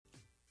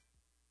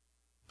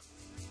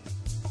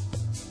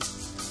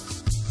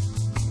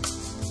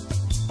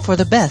For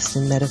the best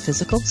in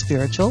metaphysical,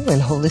 spiritual,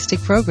 and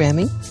holistic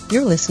programming,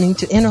 you're listening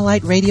to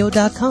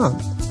InnerLightRadio.com,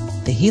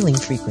 the healing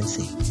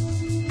frequency.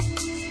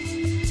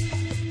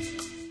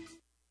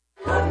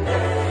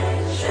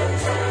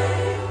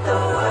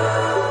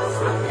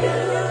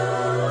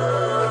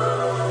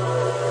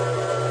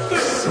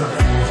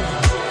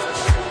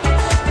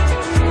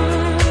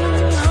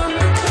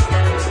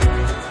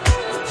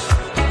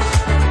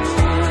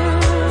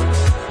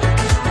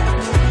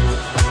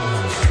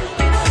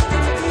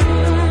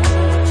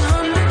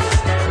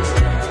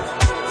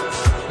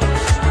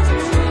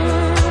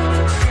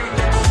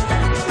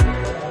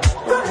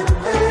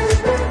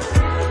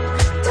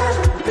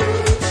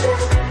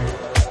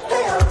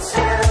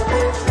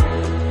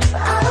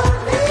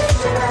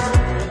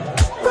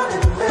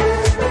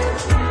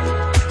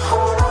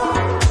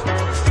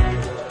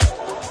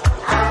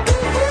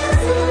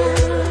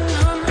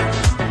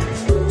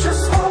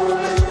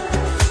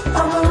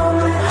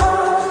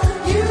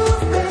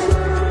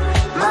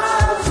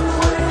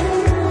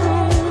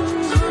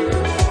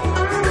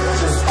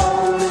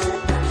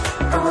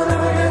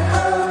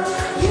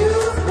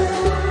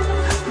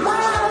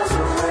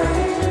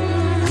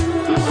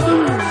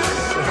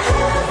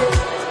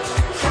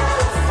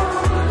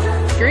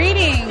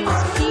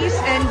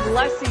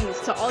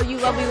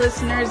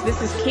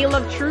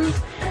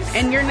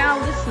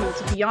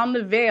 Beyond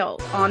the Veil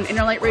on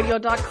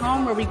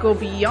InnerLightRadio.com, where we go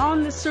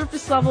beyond the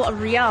surface level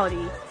of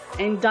reality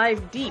and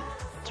dive deep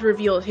to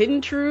reveal hidden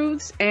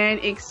truths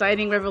and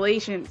exciting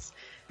revelations.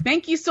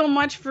 Thank you so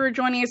much for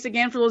joining us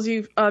again, for those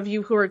of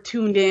you who are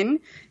tuned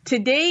in.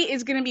 Today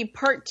is going to be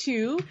part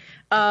 2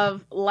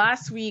 of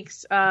last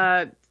week's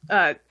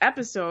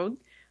episode.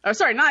 Or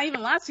sorry, not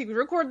even last week. We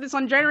recorded this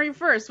on January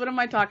 1st. What am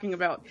I talking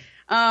about?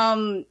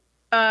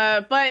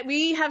 But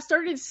we have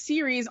started a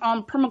series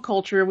on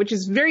permaculture, which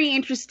is very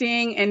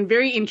interesting and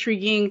very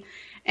intriguing.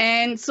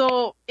 And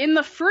so in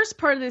the first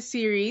part of this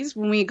series,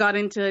 when we got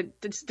into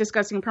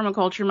discussing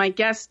permaculture, my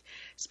guest,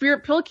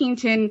 Spirit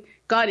Pilkington,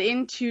 got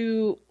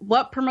into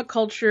what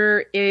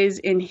permaculture is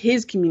in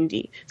his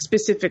community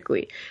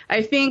specifically.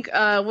 I think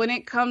when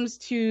it comes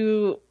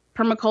to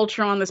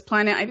permaculture on this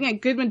planet, I think a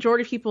good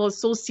majority of people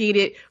associate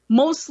it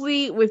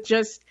mostly with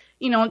just,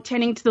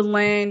 tending to the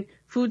land,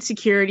 food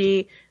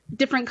security,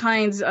 different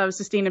kinds of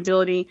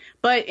sustainability.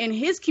 But in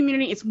his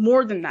community, it's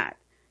more than that.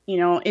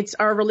 It's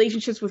our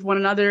relationships with one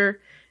another,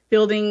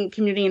 building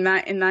community in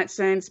that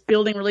sense,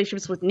 building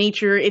relationships with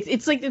nature.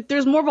 It's like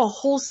there's more of a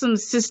wholesome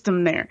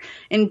system there,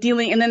 and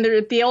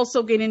then they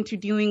also get into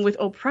dealing with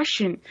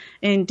oppression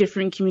in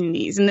different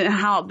communities, and then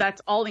how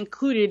that's all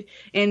included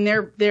in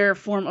their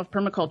form of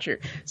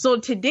permaculture. So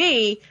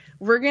today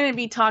we're going to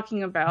be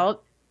talking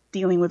about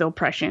dealing with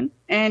oppression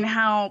and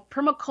how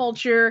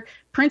permaculture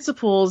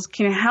principles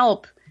can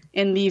help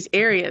in these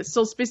areas.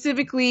 So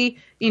specifically,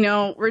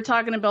 we're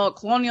talking about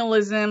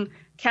colonialism,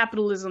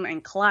 capitalism,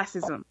 and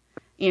classism.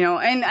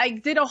 And I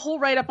did a whole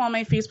write-up on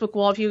my Facebook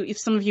wall. If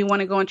some of you want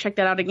to go and check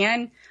that out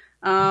again.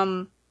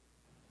 I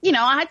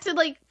had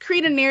to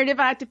create a narrative.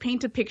 I had to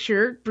paint a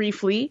picture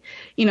briefly,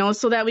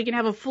 so that we can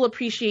have a full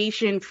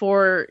appreciation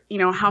for,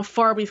 how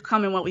far we've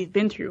come and what we've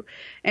been through.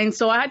 And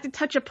so I had to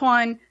touch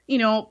upon,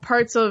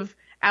 parts of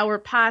our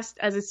past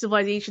as a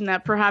civilization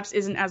that perhaps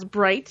isn't as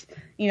bright.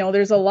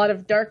 There's a lot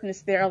of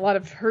darkness there, a lot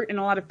of hurt and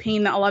a lot of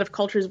pain that a lot of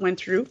cultures went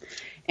through.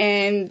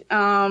 And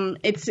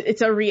it's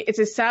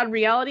a sad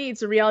reality.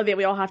 It's a reality that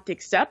we all have to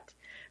accept.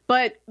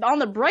 But on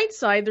the bright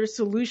side, there's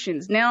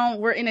solutions. Now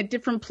we're in a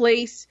different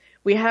place.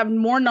 We have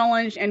more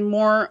knowledge and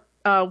more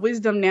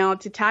wisdom now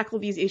to tackle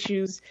these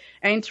issues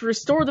and to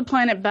restore the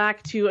planet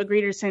back to a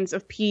greater sense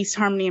of peace,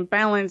 harmony, and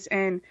balance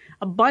and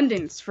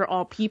abundance for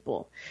all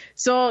people.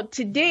 So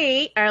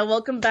today, I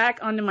welcome back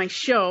onto my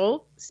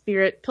show,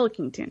 Spirit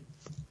Pilkington.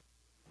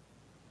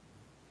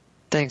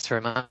 Thanks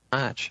very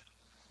much.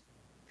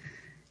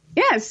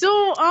 Yeah,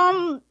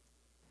 so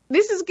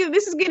this is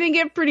gonna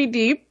get pretty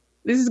deep.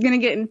 This is gonna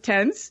get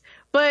intense.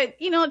 But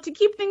to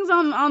keep things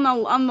on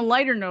the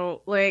lighter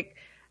note,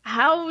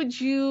 how would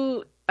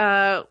you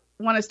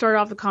want to start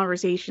off the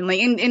conversation,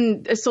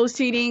 in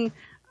associating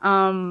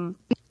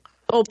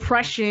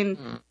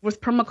oppression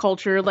with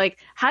permaculture?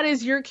 How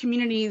does your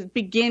community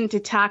begin to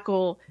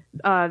tackle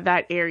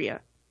that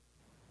area?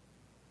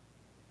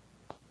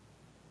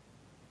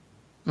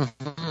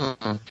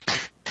 Mm-hmm.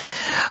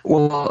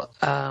 Well,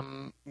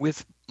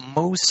 with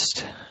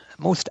most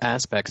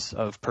aspects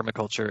of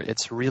permaculture,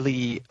 it's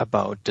really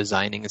about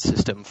designing a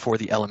system for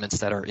the elements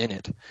that are in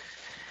it.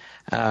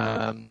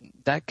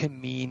 That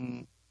can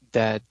mean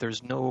that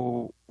there's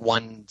no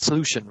one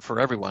solution for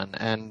everyone.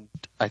 And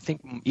I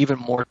think even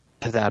more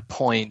to that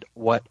point,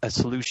 what a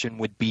solution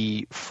would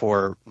be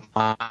for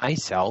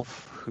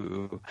myself,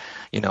 who,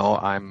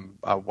 I'm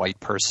a white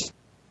person,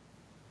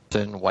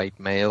 white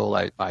male.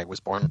 I was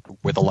born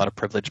with a lot of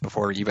privilege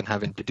before even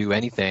having to do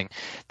anything.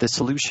 The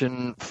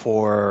solution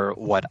for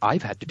what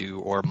I've had to do,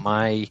 or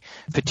my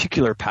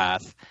particular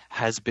path,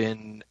 has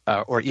been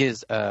or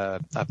is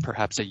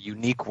perhaps a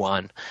unique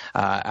one,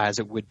 as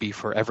it would be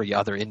for every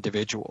other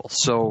individual.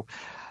 So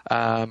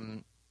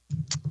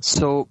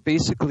So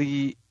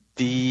basically,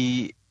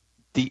 the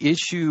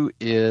issue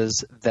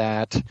is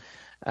that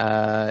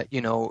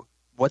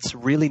what's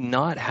really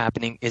not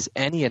happening is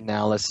any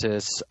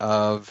analysis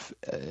of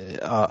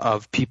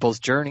people's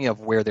journey of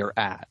where they're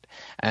at,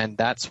 and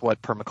that's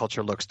what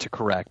permaculture looks to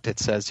correct. It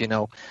says,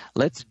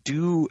 let's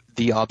do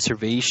the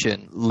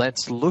observation.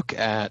 Let's look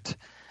at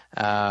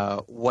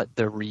what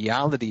the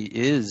reality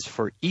is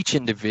for each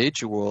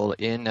individual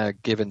in a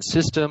given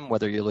system,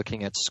 whether you're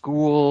looking at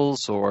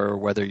schools or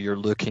whether you're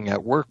looking at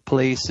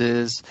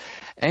workplaces,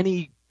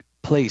 any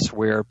place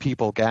where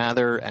people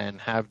gather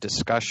and have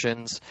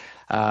discussions,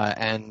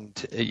 and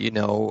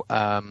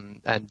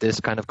this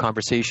kind of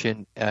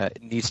conversation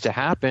needs to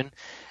happen.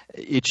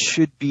 It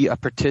should be a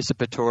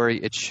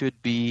participatory. It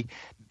should be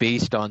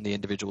based on the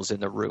individuals in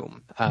the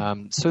room.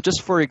 So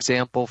just for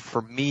example,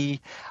 for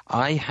me,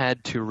 I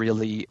had to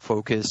really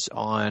focus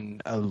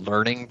on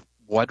learning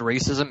what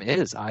racism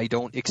is. I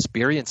don't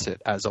experience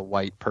it as a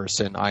white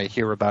person. I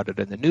hear about it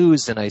in the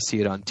news and I see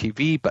it on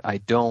TV, but I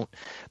don't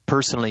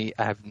personally,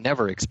 I have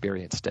never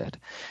experienced it.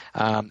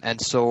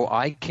 And so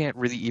I can't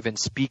really even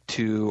speak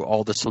to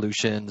all the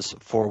solutions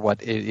for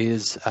what it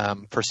is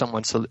for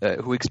someone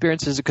who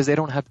experiences it, because they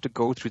don't have to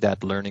go through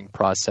that learning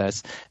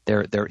process.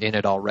 They're in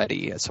it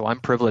already. So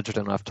I'm privileged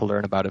enough to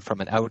learn about it from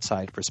an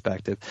outside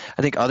perspective.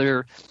 I think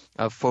other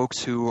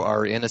folks who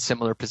are in a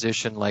similar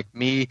position like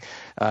me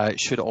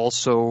should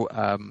also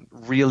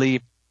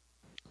really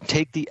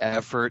take the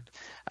effort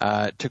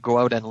to go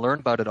out and learn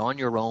about it on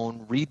your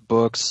own, read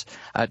books,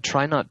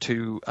 try not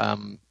to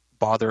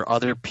bother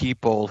other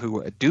people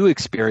who do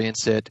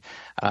experience it,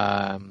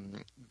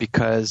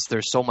 because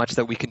there's so much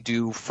that we can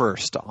do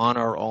first on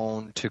our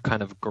own to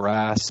kind of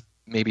grasp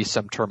maybe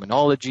some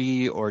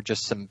terminology or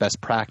just some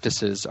best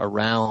practices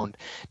around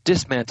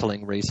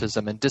dismantling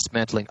racism and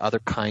dismantling other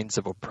kinds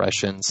of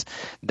oppressions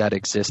that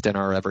exist in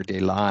our everyday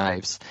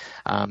lives.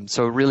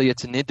 So really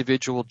it's an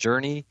individual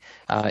journey.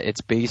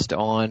 It's based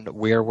on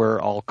where we're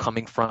all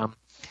coming from.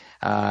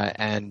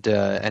 And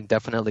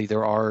definitely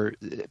there are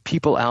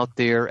people out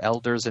there,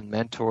 elders and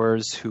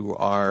mentors who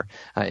are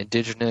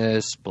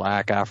Indigenous,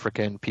 Black,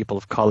 African, people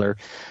of color,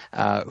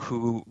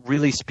 who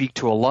really speak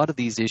to a lot of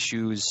these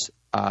issues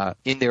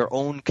in their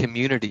own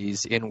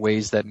communities in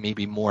ways that may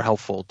be more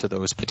helpful to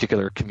those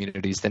particular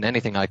communities than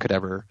anything I could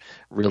ever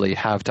really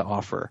have to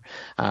offer.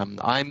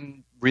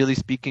 I'm really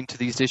speaking to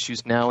these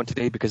issues now and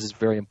today because it's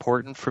very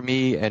important for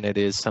me, and it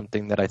is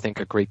something that I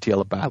think a great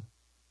deal about.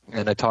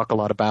 And I talk a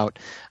lot about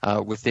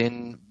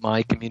within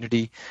my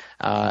community,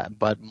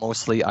 but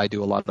mostly I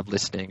do a lot of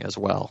listening as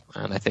well.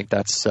 And I think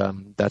that's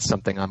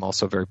something I'm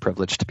also very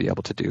privileged to be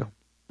able to do.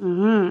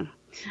 Mm-hmm.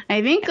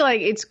 I think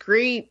it's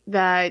great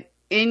that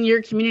in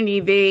your community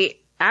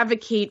they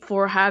advocate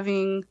for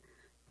having,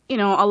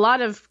 a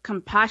lot of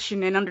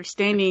compassion and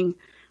understanding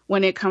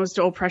when it comes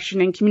to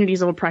oppression and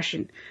communities of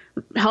oppression,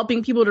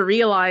 helping people to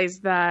realize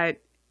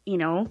that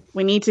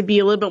we need to be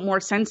a little bit more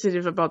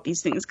sensitive about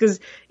these things. Because,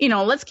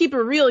 let's keep it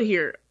real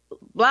here.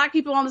 Black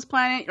people on this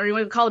planet, or you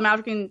want to call them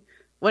African,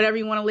 whatever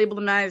you want to label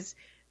them as,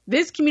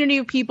 this community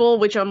of people,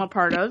 which I'm a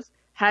part of,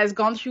 has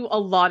gone through a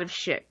lot of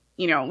shit.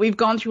 We've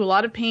gone through a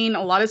lot of pain,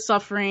 a lot of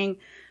suffering,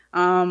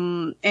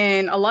 and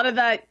a lot of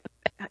that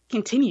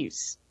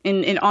continues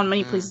on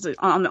many places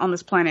on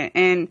this planet.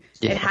 And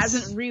It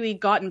hasn't really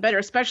gotten better,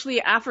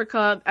 especially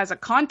Africa as a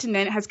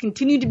continent has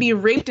continued to be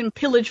raped and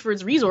pillaged for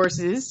its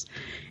resources.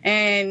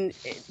 And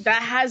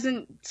that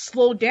hasn't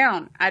slowed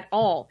down at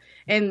all.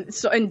 And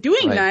so, in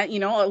doing that,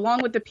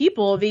 along with the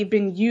people, they've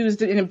been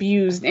used and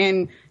abused,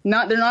 and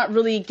they're not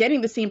really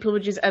getting the same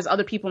privileges as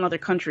other people in other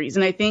countries.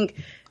 And I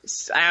think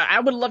I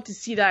would love to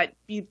see that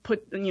be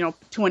put,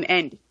 to an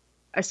end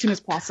as soon as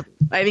possible.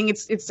 I think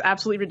it's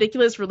absolutely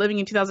ridiculous. We're living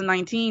in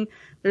 2019.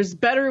 There's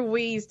better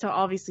ways to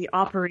obviously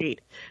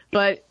operate.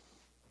 But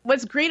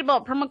what's great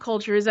about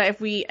permaculture is that if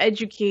we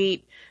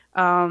educate,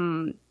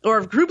 or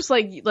if groups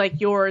like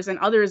yours and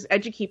others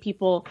educate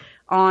people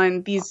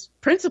on these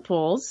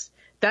principles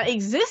that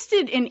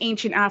existed in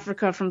ancient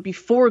Africa from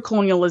before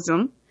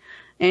colonialism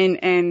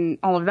and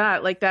all of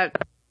that,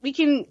 that we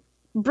can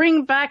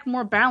bring back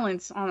more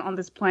balance on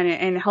this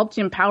planet and help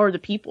to empower the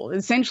people.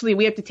 Essentially,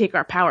 we have to take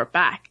our power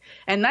back.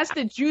 And that's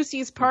the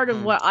juiciest part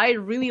of what I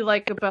really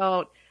like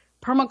about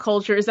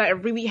permaculture, is that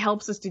it really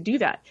helps us to do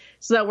that,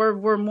 so that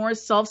we're more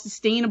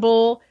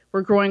self-sustainable.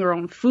 We're growing our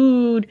own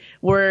food.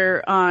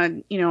 We're,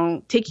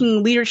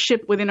 taking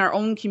leadership within our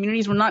own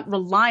communities. We're not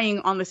relying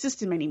on the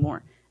system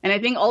anymore. And I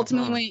think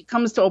ultimately when it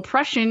comes to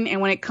oppression,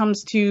 and when it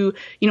comes to,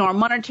 our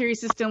monetary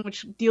system,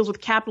 which deals with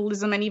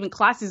capitalism and even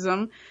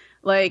classism,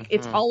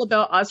 it's all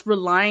about us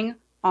relying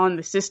on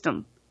the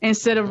system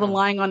instead of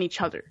relying on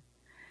each other.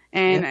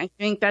 And I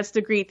think that's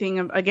the great thing,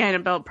 again,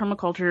 about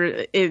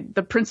permaculture,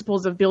 the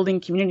principles of building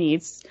community.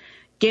 It's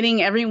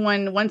getting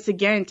everyone, once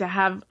again, to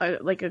have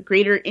a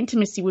greater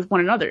intimacy with one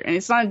another. And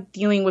it's not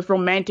dealing with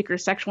romantic or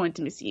sexual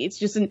intimacy. It's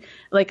just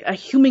a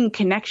human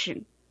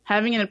connection,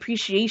 having an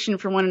appreciation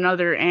for one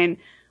another and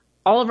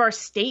all of our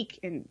stake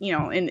in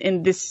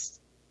this,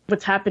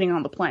 what's happening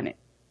on the planet.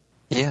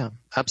 Yeah,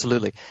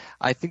 absolutely.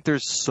 I think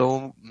there's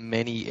so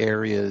many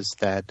areas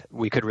that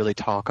we could really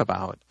talk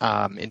about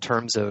in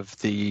terms of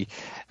the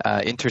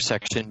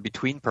intersection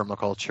between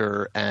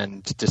permaculture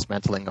and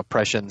dismantling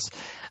oppressions.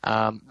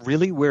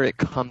 Really, where it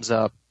comes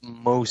up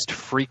most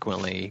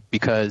frequently,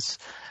 because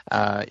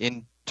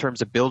in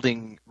terms of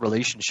building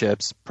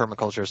relationships,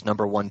 permaculture's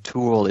number one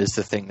tool is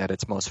the thing that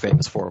it's most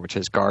famous for, which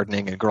is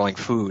gardening and growing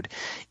food.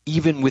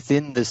 Even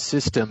within the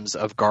systems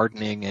of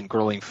gardening and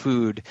growing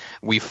food,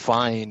 we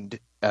find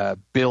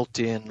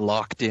built-in,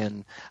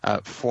 locked-in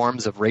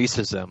forms of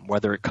racism,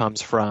 whether it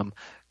comes from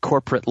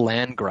corporate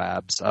land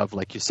grabs of,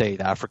 like you say,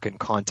 the African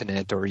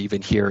continent, or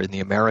even here in the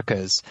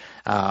Americas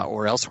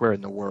or elsewhere in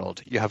the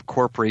world. You have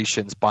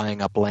corporations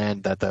buying up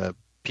land that the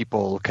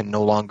people can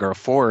no longer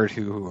afford,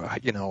 who,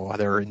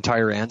 their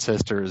entire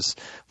ancestors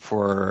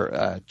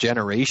for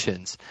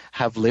generations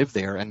have lived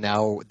there, and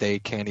now they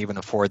can't even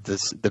afford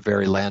the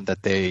very land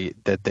that they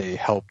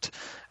helped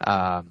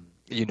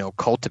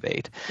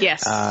cultivate.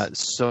 Yes.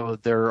 So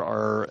there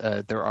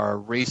are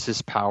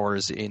racist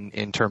powers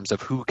in terms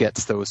of who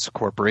gets those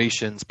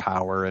corporations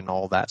power and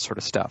all that sort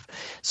of stuff.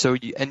 So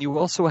you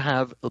also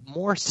have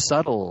more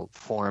subtle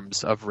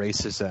forms of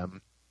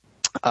racism.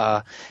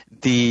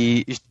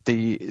 Even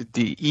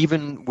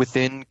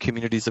within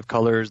communities of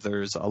colors,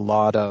 there's a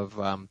lot of,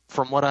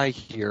 from what I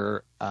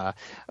hear,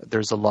 there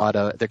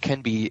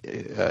can be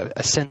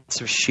a sense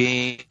of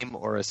shame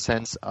or a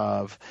sense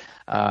of,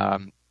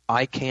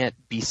 I can't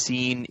be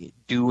seen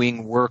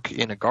doing work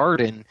in a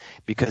garden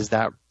because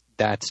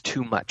that's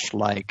too much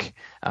like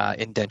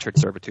indentured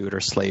servitude or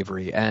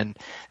slavery. And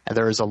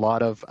there is a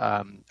lot of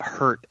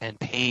hurt and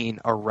pain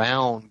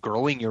around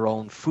growing your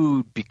own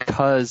food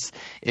because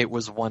it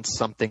was once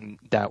something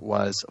that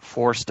was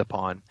forced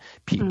upon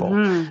people.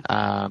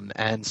 Mm-hmm.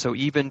 And so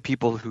even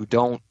people who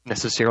don't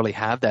necessarily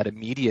have that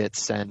immediate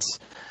sense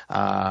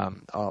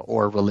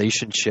or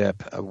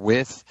relationship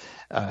with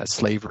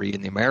slavery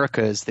in the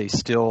Americas, they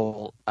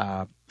still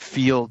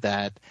feel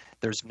that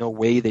there's no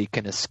way they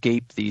can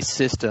escape these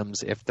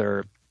systems if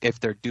they're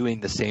doing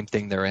the same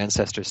thing their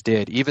ancestors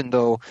did. Even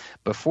though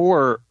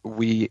before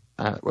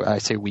I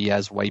say we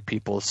as white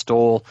people,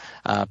 stole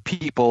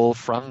people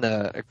from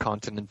the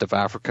continent of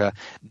Africa,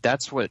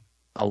 that's what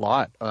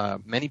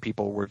many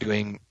people were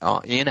doing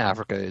in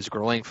Africa, is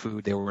growing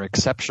food. They were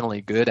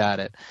exceptionally good at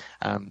it.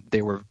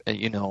 They were,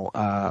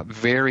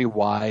 very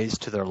wise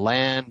to their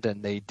land,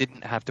 and they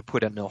didn't have to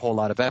put in a whole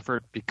lot of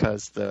effort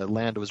because the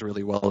land was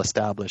really well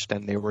established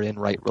and they were in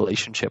right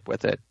relationship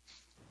with it.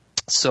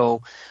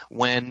 So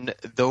when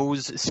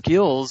those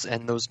skills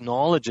and those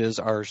knowledges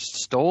are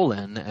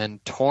stolen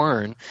and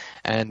torn,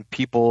 and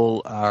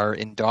people are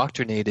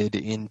indoctrinated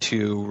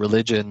into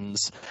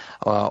religions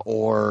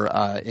or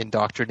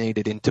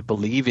indoctrinated into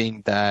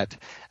believing that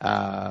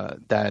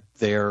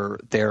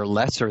they're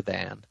lesser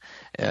than,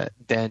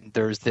 then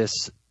there's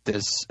this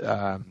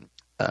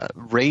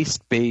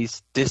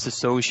race-based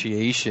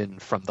disassociation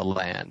from the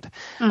land.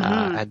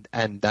 Mm-hmm.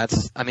 And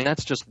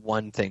that's just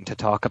one thing to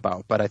talk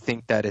about, but I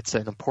think that it's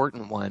an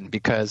important one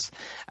because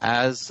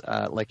as,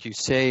 like you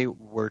say,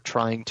 we're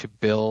trying to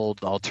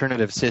build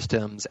alternative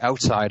systems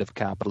outside of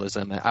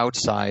capitalism,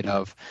 outside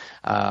of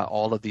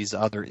all of these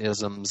other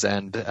isms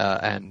and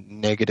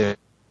negative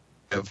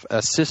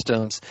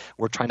systems.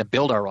 We're trying to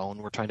build our own.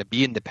 We're trying to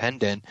be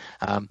independent,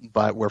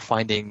 but we're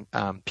finding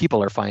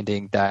people are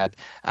finding that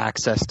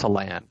access to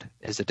land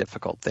is a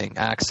difficult thing.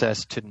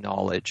 Access to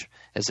knowledge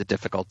is a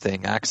difficult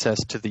thing. Access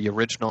to the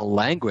original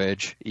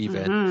language,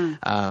 even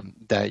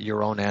that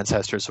your own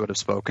ancestors would have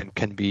spoken,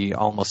 can be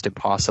almost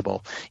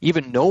impossible.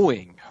 Even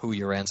knowing who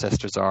your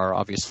ancestors are,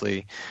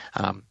 obviously,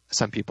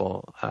 some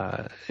people,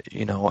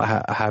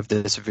 have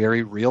this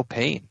very real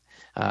pain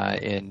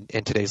in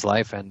today's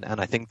life, and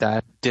I think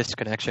that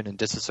disconnection and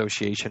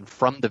disassociation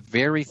from the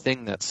very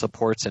thing that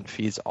supports and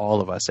feeds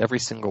all of us, every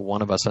single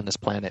one of us on this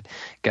planet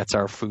gets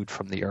our food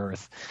from the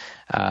earth,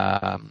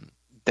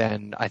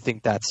 then I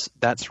think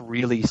that's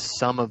really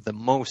some of the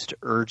most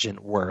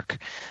urgent work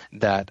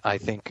that I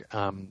think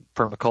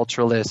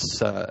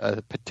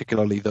permaculturalists,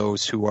 particularly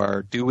those who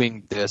are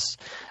doing this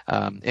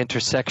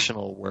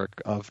intersectional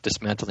work of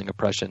dismantling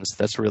oppressions,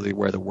 that's really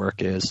where the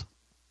work is.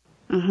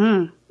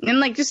 Mm-hmm.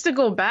 And just to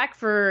go back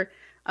for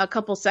a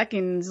couple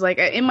seconds,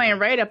 in my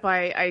write-up,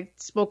 I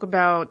spoke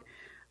about,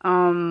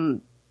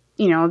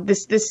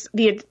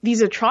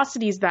 these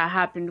atrocities that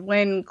happened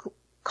when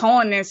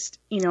colonists,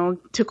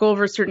 took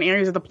over certain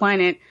areas of the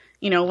planet,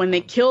 when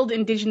they killed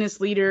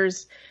indigenous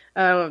leaders,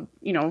 from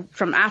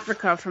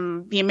Africa,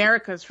 from the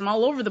Americas, from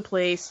all over the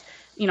place.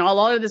 A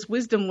lot of this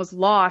wisdom was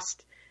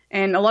lost.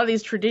 And a lot of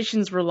these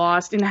traditions were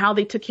lost in how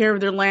they took care of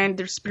their land,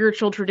 their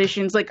spiritual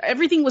traditions.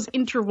 Everything was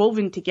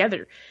interwoven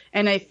together.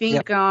 And I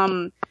think,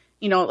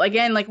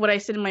 again, like what I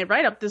said in my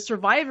write-up, the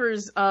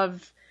survivors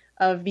of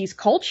these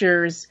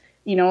cultures,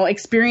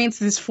 experience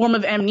this form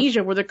of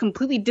amnesia where they're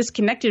completely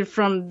disconnected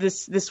from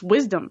this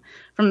wisdom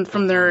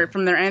from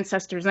their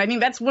ancestors. And I think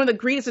that's one of the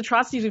greatest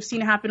atrocities we've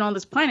seen happen on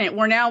this planet,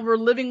 where now we're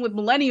living with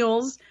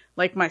millennials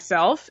like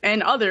myself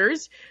and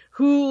others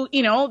who,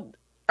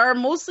 are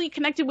mostly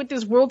connected with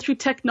this world through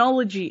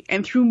technology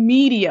and through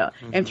media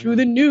and through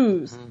the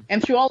news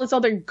and through all this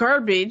other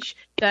garbage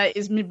that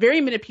is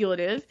very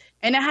manipulative,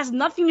 and it has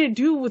nothing to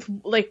do with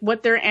like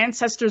what their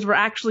ancestors were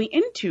actually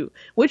into,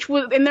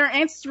 and their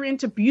ancestors were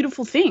into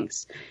beautiful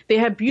things. They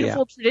had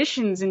beautiful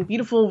traditions and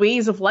beautiful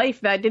ways of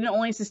life that didn't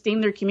only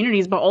sustain their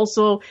communities, but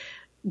also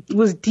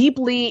was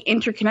deeply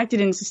interconnected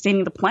in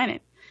sustaining the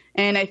planet.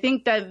 And I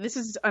think that this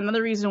is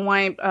another reason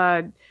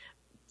why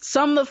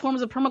some of the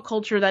forms of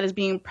permaculture that is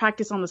being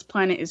practiced on this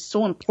planet is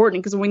so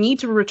important, because we need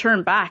to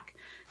return back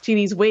to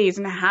these ways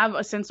and have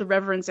a sense of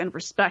reverence and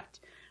respect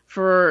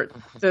for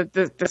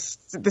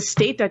the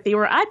state that they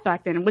were at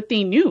back then and what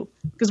they knew,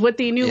 because what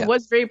they knew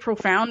was very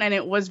profound and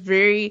it was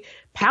very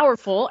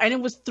powerful and it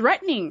was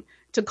threatening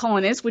to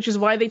colonists, which is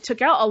why they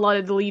took out a lot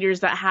of the leaders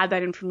that had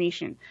that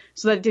information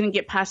so that it didn't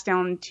get passed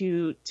down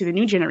to the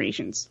new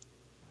generations.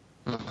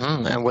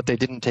 And what they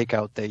didn't take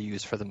out, they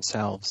used for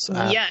themselves.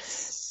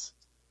 Yes.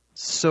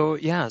 So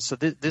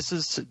this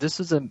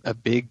is a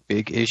big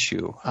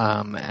issue,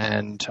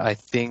 and I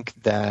think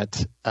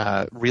that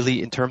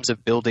really in terms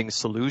of building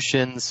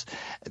solutions,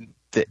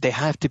 they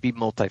have to be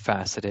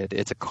multifaceted.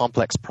 It's a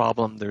complex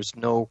problem. There's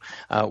no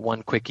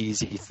one quick,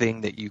 easy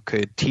thing that you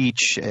could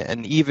teach.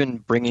 And even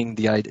bringing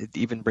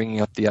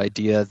up the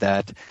idea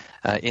that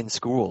in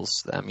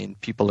schools, I mean,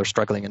 people are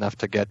struggling enough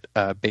to get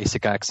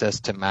basic access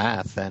to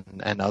math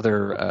and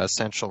other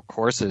essential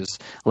courses,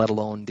 let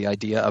alone the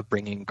idea of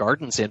bringing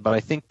gardens in. But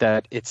I think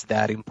that it's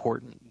that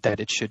important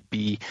that it should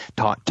be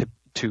taught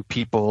to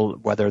people,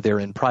 whether they're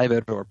in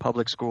private or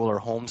public school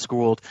or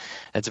homeschooled.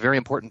 It's very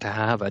important to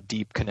have a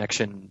deep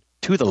connection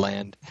to the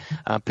land,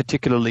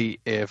 particularly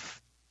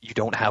if you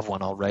don't have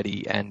one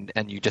already and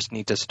you just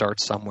need to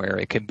start somewhere.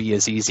 It can be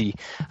as easy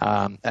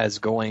as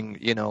going,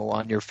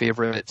 on your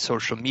favorite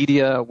social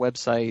media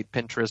website,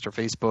 Pinterest or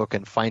Facebook,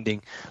 and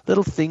finding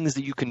little things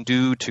that you can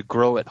do to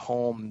grow at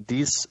home.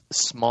 These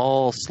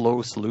small,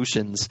 slow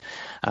solutions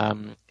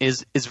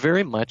is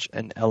very much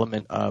an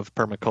element of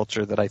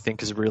permaculture that I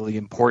think is really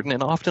important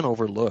and often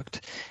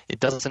overlooked. It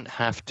doesn't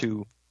have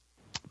to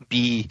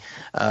be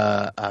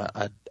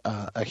a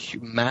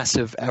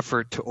massive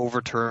effort to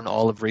overturn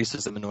all of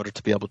racism in order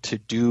to be able to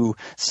do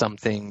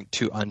something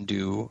to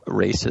undo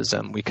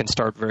racism. We can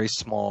start very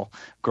small,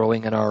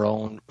 growing in our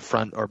own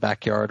front or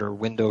backyard or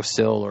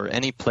windowsill or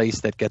any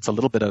place that gets a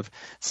little bit of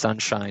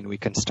sunshine. We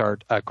can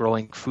start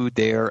growing food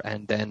there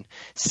and then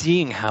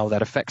seeing how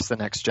that affects the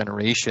next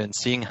generation,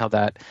 seeing how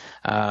that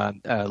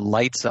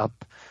lights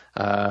up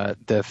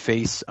the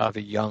face of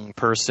a young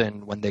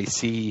person when they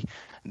see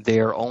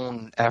their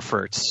own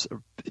efforts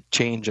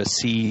change a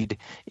seed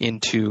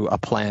into a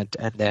plant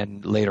and then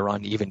later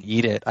on even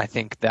eat it. I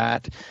think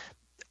that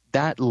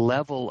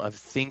level of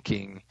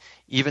thinking,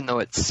 even though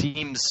it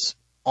seems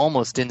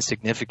almost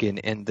insignificant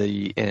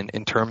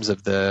in terms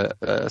of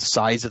the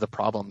size of the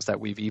problems that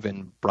we've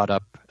even brought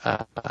up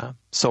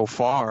so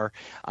far,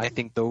 I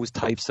think those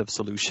types of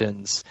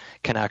solutions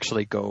can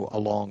actually go a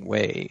long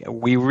way.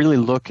 When we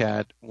look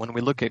at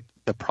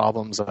the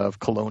problems of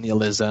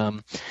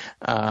colonialism,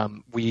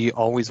 we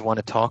always want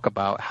to talk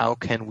about how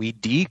can we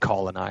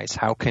decolonize,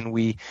 how can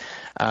we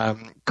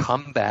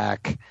come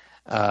back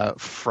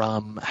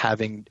from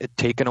having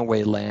taken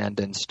away land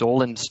and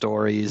stolen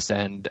stories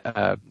and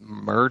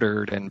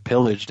murdered and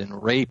pillaged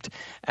and raped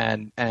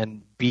and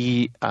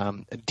be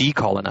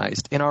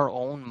decolonized in our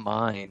own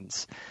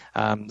minds.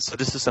 So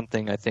this is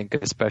something I think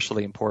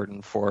especially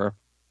important for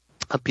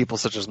people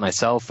such as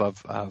myself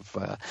of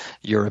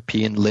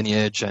European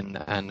lineage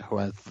and who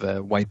have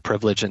white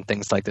privilege and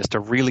things like this, to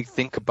really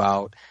think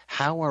about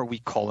how are we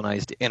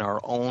colonized in our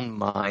own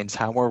minds?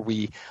 How are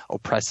we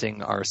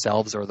oppressing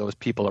ourselves or those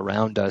people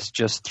around us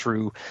just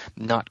through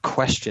not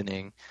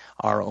questioning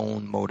our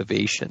own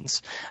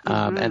motivations?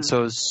 And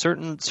so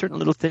certain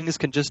little things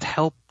can just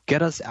help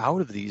get us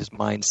out of these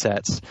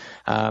mindsets,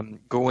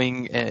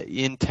 going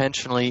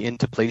intentionally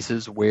into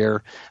places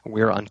where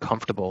we're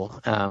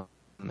uncomfortable.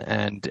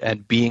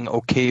 And being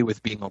okay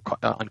with being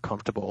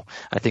uncomfortable,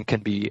 I think,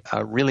 can be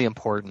really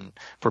important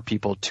for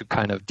people to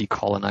kind of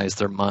decolonize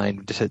their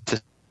mind,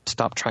 to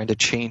stop trying to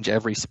change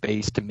every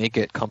space to make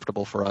it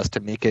comfortable for us,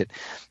 to make it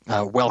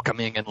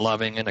welcoming and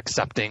loving and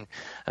accepting,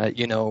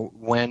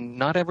 when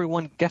not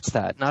everyone gets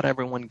that. Not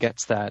everyone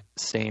gets that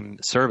same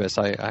service,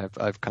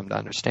 I've come to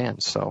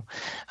understand. So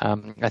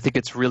I think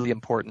it's really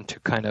important to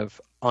kind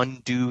of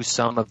undo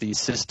some of these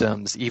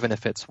systems, even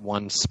if it's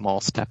one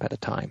small step at a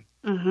time.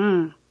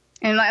 Mm-hmm.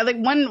 And like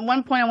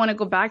one point I want to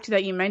go back to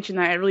that you mentioned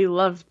that I really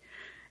loved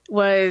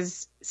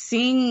was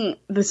seeing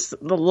the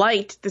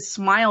light, the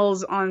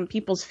smiles on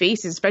people's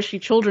faces, especially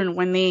children,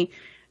 when they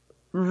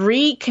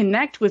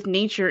reconnect with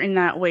nature in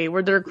that way,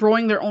 where they're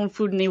growing their own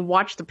food and they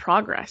watch the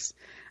progress.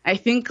 I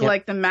think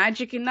like the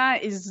magic in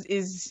that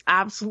is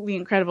absolutely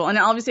incredible. And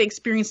I obviously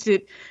experienced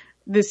it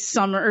this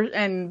summer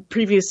and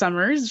previous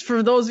summers.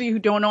 For those of you who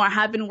don't know, I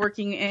have been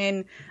working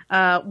in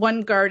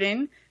one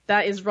garden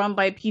that is run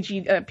by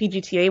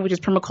PGTA, which is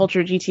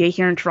Permaculture GTA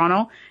here in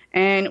Toronto.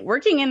 And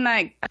working in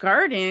that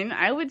garden,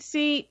 I would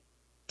say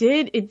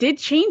did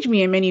change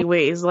me in many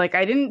ways. Like,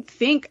 I didn't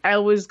think I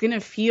was going to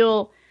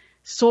feel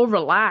so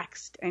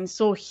relaxed and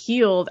so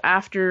healed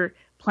after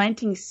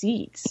planting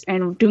seeds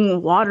and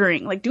doing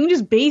watering, like doing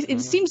just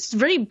it seems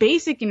very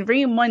basic and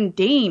very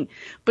mundane,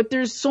 but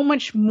there's so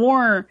much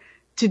more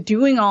to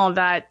doing all of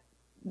that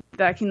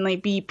can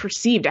like be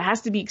perceived. It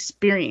has to be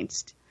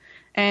experienced.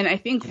 And I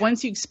think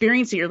once you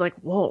experience it, you're like,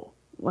 whoa,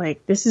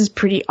 like this is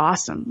pretty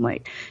awesome.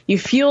 Like you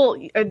feel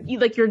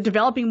like you're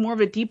developing more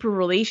of a deeper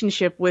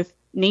relationship with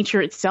nature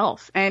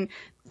itself. And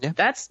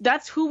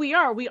that's who we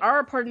are. We are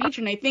a part of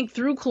nature. And I think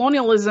through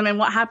colonialism and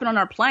what happened on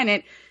our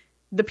planet,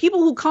 the people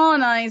who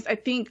colonized, I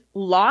think,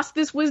 lost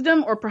this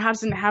wisdom, or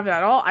perhaps didn't have it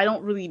at all. I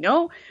don't really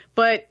know,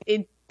 but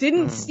it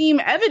didn't seem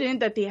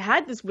evident that they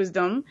had this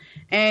wisdom,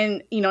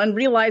 and and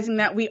realizing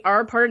that we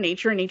are part of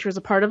nature and nature is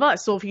a part of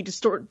us. So if you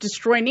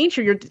destroy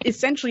nature, you're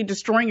essentially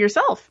destroying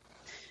yourself.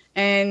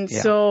 And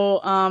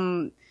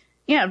so,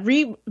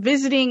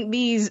 revisiting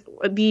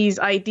these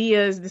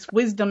ideas, this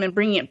wisdom, and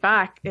bringing it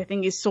back, I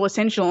think is so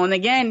essential. And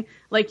again,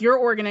 like your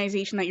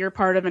organization that you're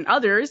part of and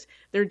others,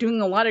 they're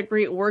doing a lot of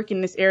great work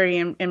in this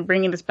area and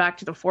bringing this back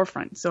to the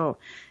forefront. So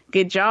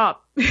good job.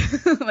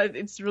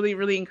 It's really,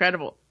 really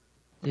incredible.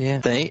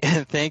 Yeah,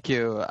 thank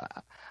you.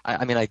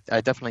 I mean, I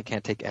definitely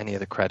can't take any of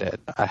the credit.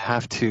 I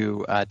have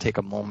to take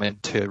a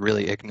moment to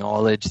really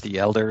acknowledge the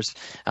elders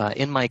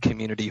in my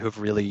community who've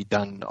really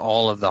done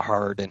all of the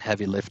hard and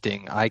heavy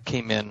lifting. I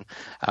came in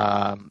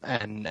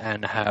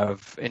and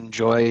have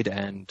enjoyed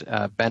and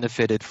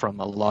benefited from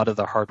a lot of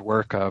the hard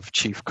work of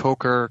Chief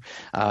Coker,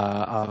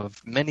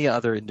 of many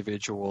other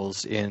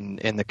individuals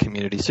in the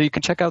community. So you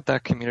can check out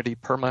that community,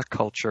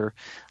 Permaculture,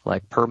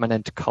 like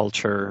Permanent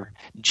Culture,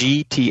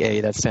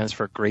 GTA, that stands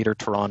for Greater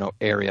Toronto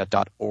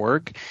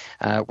Area.org.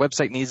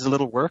 Website needs a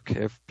little work.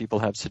 If people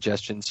have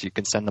suggestions, you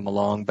can send them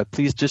along. But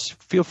please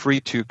just feel free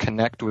to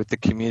connect with the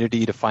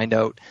community to find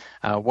out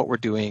what we're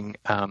doing.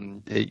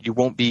 You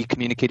won't be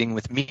communicating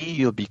with me.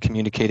 You'll be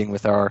communicating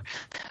with our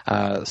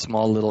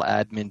small little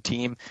admin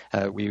team.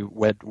 We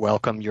would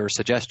welcome your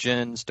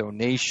suggestions,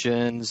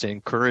 donations,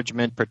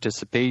 encouragement,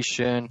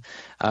 participation,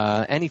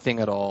 anything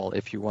at all.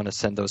 If you want to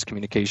send those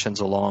communications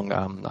along,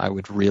 I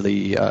would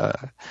really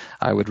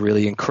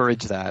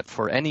encourage that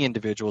for any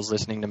individuals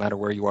listening, no matter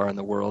where you are in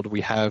the world.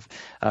 We have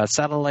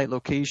satellite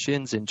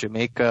locations in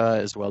Jamaica,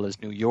 as well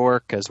as New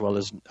York, as well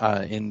as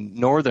in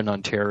Northern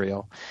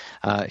Ontario,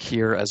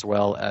 here as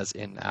well as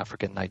in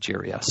African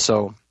Nigeria.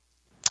 So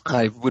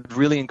I would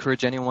really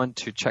encourage anyone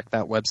to check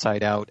that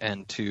website out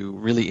and to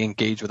really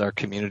engage with our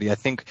community. I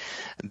think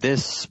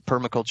this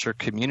permaculture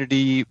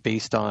community,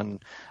 based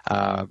on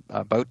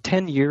about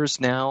 10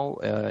 years now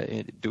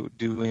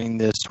doing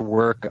this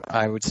work,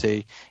 I would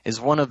say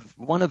is one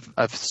of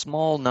a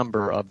small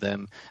number of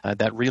them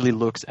that really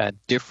looks at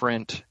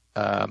different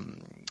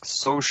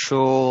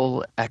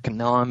social,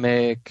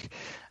 economic,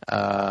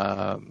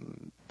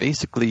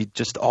 basically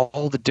just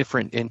all the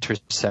different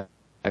intersections,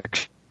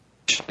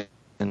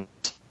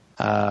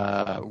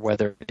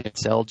 whether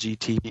it's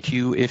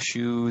LGBTQ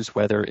issues,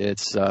 whether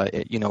it's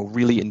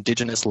really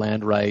indigenous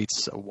land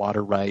rights,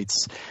 water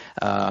rights,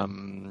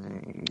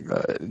 and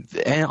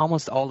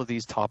almost all of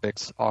these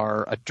topics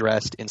are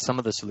addressed in some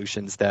of the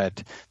solutions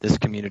that this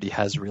community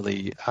has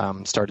really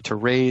started to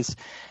raise.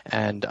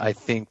 And I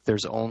think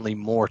there's only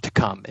more to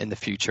come in the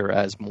future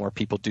as more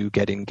people do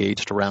get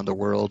engaged around the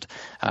world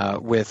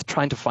with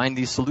trying to find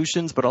these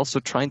solutions, but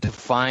also trying to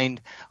find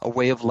a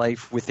way of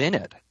life within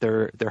it.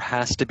 There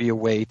has to be a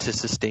way to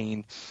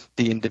sustain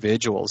the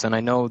individuals. And I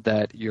know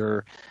that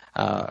you're,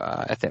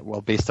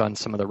 based on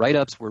some of the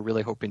write-ups, we're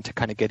really hoping to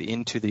kind of get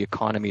into the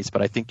economies,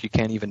 but I think you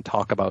can't even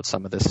talk about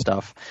some of this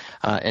stuff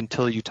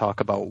until you talk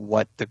about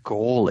what the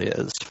goal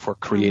is for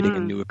creating a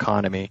new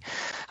economy.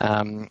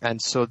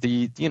 And so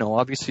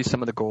obviously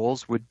some of the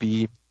goals would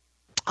be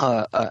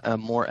a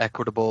more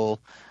equitable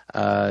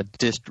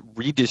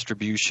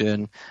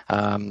redistribution.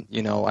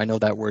 I know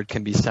that word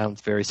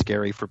sounds very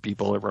scary for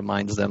people. It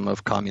reminds them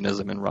of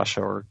communism in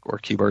Russia or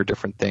Cuba or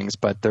different things,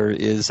 but there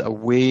is a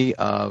way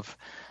of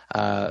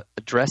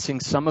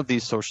addressing some of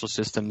these social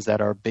systems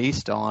that are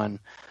based on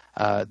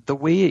the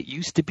way it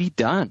used to be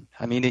done.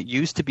 I mean, it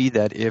used to be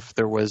that if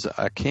there was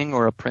a king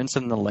or a prince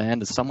in the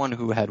land, someone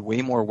who had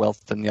way more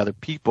wealth than the other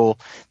people,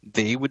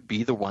 they would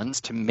be the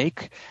ones to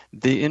make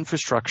the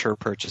infrastructure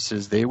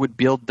purchases. They would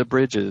build the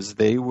bridges.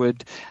 They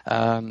would,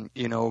 build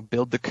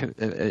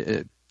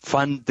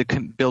fund the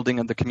building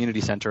of the community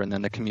center, and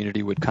then the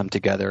community would come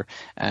together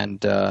and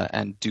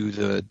do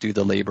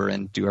the labor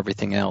and do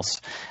everything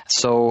else.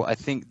 So I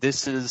think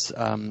this is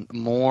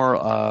more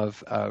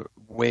of a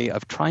way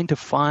of trying to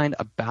find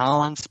a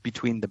balance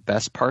between the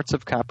best parts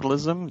of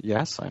capitalism.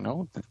 Yes, I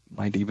know it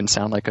might even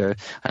sound like an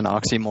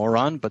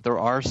oxymoron, but there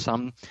are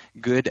some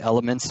good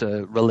elements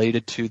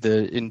related to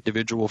the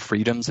individual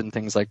freedoms and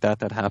things like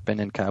that happen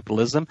in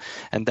capitalism.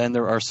 And then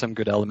there are some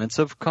good elements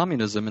of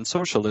communism and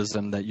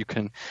socialism that you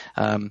can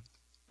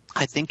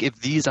I think if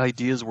these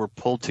ideas were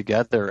pulled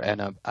together and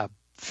a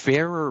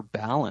fairer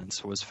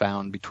balance was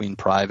found between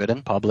private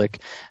and public,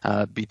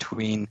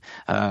 between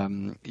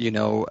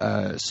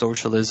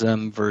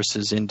socialism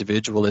versus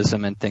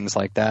individualism and things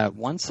like that.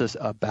 Once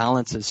a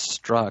balance is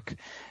struck,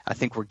 I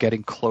think we're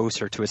getting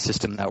closer to a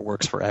system that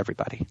works for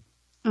everybody.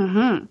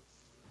 Mm-hmm.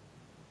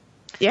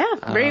 Yeah,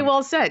 very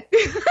well said.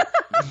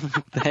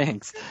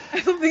 Thanks. I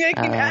don't think I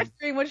can add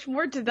very much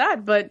more to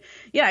that, but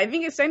yeah, I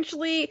think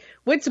essentially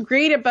what's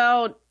great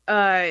about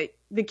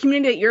the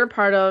community that you're a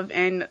part of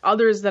and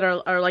others that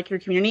are like your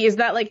community is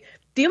that like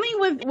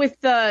dealing with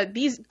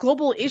these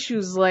global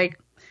issues, like,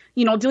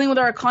 you know, dealing with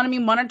our economy,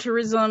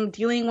 monetarism,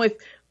 dealing with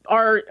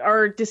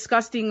our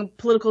disgusting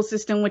political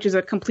system, which is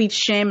a complete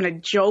sham and a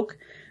joke.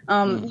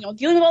 Dealing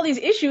with all these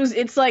issues,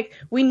 it's like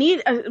we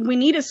need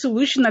a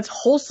solution that's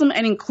wholesome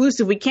and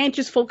inclusive. We can't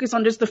just focus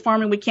on just the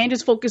farming. We can't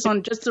just focus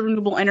on just the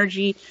renewable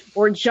energy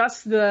or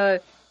just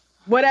the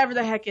whatever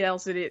the heck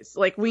else it is.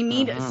 Like, we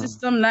need a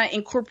system that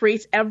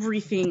incorporates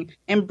everything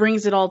and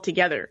brings it all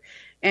together.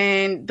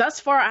 And thus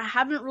far, I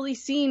haven't really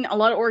seen a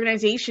lot of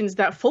organizations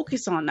that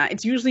focus on that.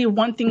 It's usually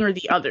one thing or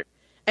the other.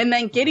 And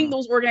then getting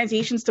those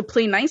organizations to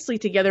play nicely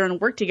together and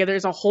work together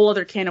is a whole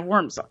other can of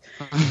worms.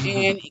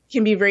 And it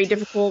can be very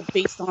difficult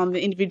based on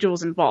the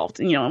individuals involved,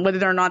 you know,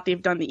 whether or not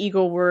they've done the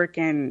ego work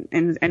and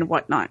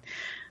whatnot.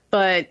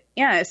 But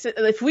yeah, so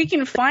if we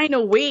can find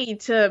a way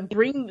to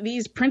bring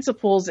these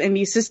principles and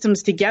these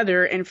systems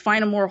together and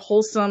find a more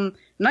wholesome,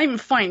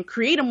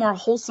 create a more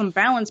wholesome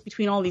balance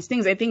between all these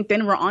things, I think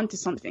then we're onto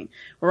something.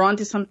 We're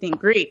onto something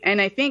great.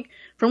 And I think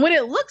from what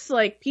it looks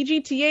like,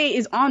 PGTA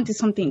is onto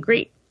something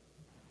great.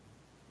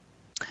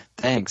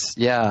 Thanks.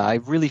 Yeah, I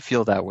really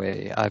feel that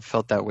way. I've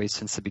felt that way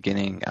since the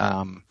beginning.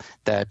 I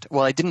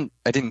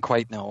didn't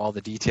quite know all the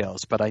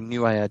details, but I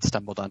knew I had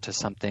stumbled onto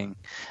something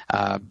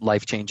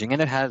life-changing,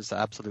 and it has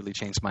absolutely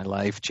changed my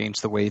life,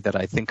 changed the way that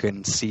I think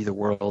and see the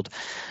world.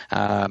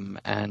 I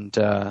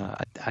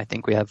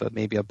think we have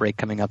maybe a break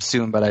coming up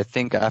soon, but I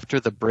think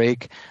after the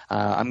break,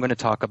 I'm going to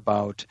talk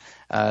about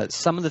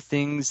some of the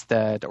things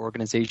that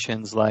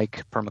organizations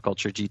like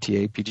Permaculture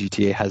GTA,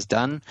 PGTA, has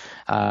done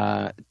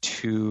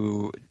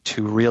to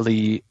really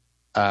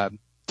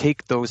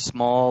take those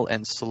small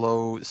and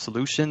slow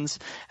solutions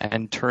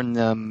and turn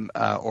them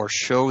or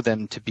show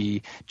them to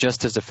be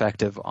just as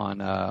effective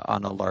on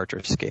a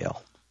larger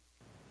scale.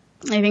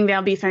 I think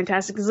that'll be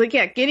fantastic. Because,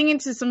 getting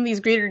into some of these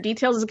greater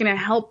details is going to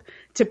help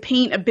to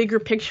paint a bigger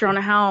picture on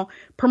how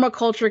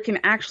permaculture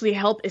can actually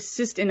help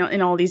assist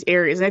in all these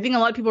areas. And I think a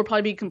lot of people will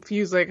probably be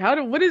confused, like,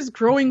 what does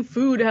growing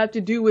food have to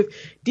do with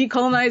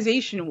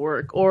decolonization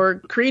work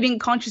or creating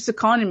conscious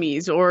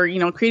economies or, you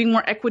know, creating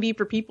more equity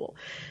for people?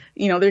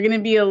 You know, they're going to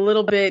be a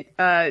little bit,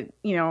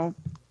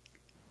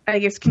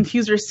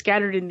 confused or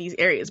scattered in these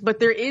areas. But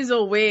there is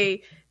a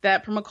way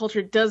that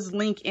permaculture does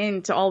link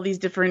into all these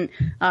different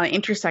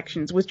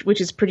intersections, which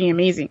is pretty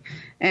amazing.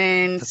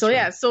 And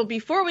so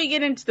before we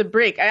get into the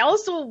break, I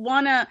also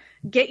want to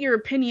get your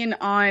opinion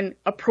on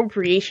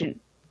appropriation.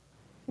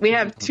 We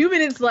have 2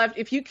 minutes left.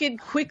 If you could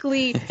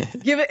quickly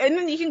give it, and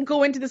then you can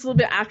go into this a little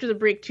bit after the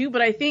break too,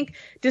 but I think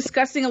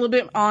discussing a little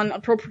bit on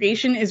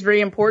appropriation is very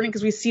important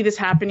because we see this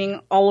happening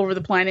all over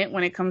the planet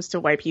when it comes to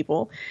white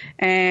people.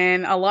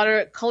 And a lot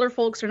of color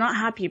folks are not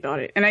happy about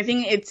it. And I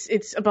think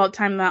it's about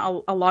time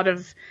that a lot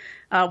of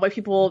white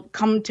people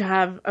come to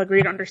have a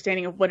greater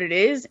understanding of what it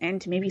is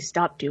and to maybe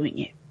stop doing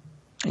it.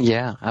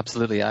 Yeah,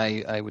 absolutely.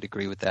 I would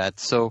agree with that.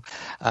 So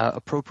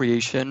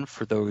appropriation,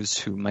 for those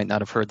who might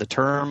not have heard the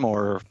term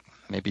or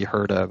maybe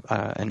heard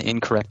an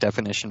incorrect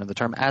definition of the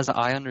term, as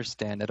I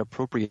understand it,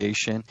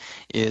 appropriation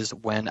is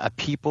when a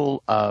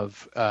people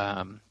of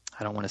I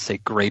don't want to say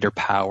greater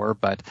power,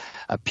 but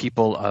a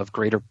people of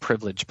greater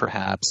privilege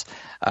perhaps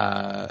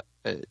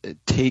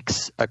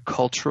takes a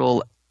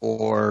cultural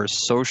or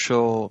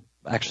social,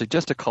 actually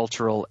just a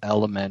cultural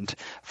element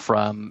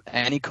from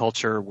any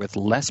culture with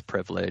less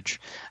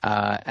privilege,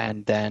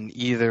 and then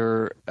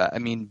either,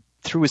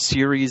 through a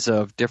series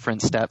of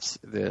different steps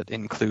that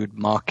include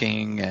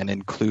mocking and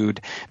include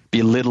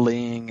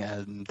belittling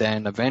and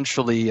then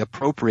eventually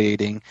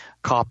appropriating,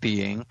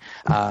 copying,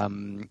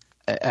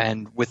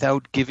 and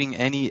without giving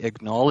any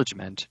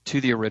acknowledgement to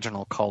the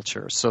original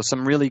culture. So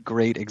some really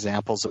great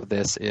examples of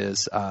this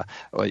is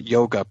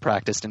yoga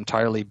practiced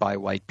entirely by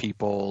white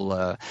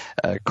people,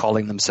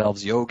 calling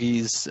themselves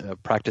yogis,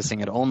 practicing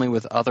it only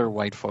with other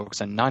white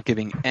folks and not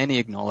giving any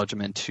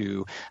acknowledgement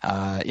to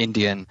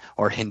Indian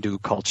or Hindu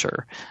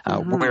culture,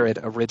 where it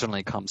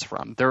originally comes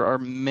from. There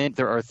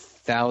are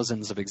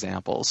thousands of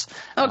examples.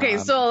 Okay,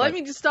 so let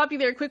me just stop you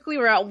there quickly.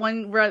 We're at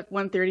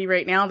 1:30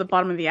 right now, the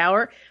bottom of the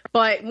hour.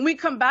 But when we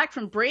come back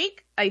from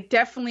break, I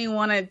definitely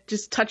want to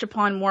just touch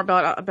upon more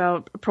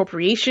about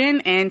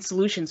appropriation and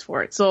solutions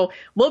for it. So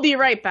we'll be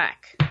right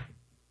back.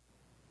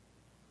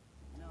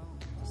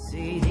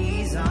 See,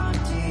 these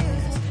aren't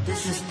tears.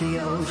 This is the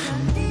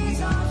ocean.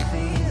 These aren't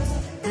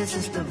fears. This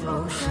is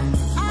devotion.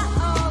 I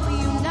owe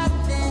you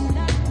nothing.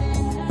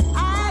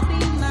 I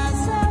be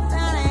myself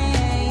and I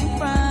ain't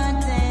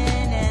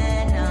fronting.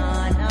 And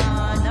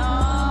no.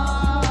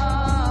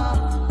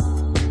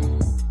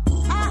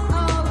 I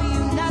owe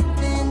you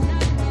nothing.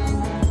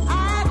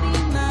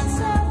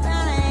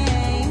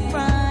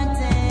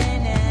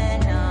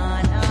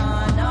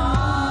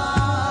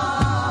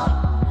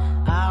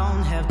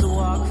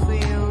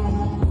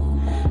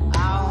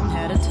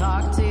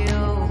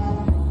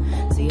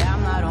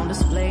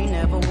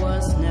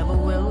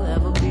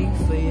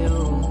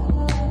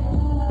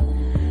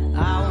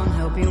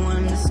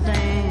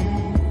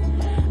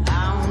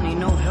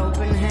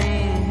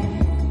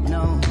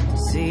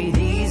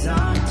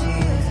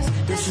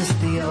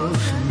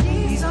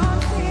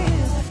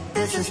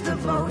 is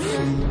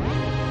devotion.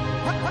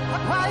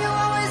 Why you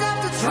always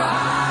have to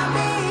try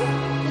me?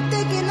 You're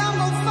thinking I'm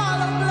gonna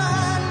follow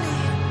blindly.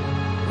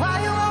 Why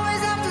you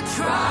always have to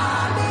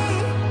try me?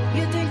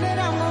 You think that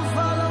I'm gonna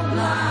follow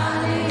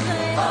blindly.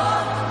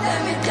 Oh, let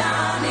me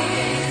down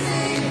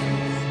easy.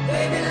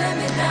 Baby, let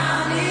me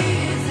down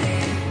easy.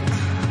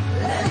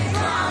 Let me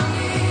down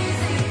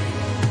easy.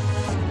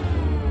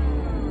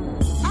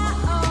 I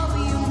owe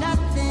you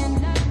nothing.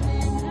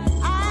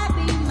 I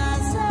be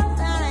myself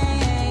and I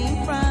ain't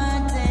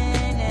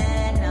fronting.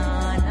 And no.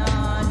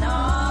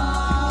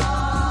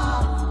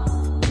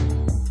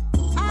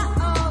 I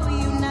owe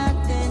you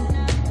nothing.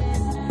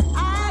 I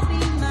be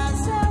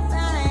myself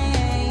and I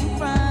ain't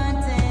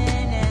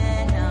fronting.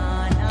 And no.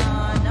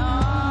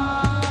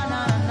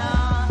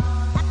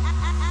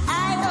 I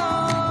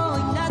owe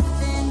you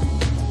nothing.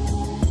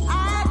 I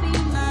be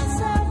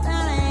myself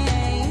and I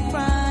ain't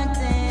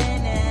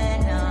fronting.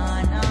 And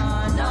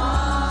no.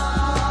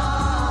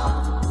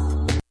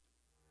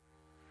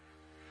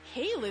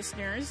 Hey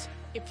listeners,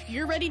 if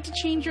you're ready to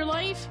change your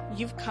life,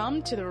 you've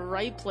come to the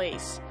right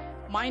place.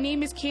 My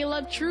name is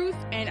Caleb Truth,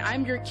 and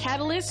I'm your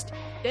catalyst,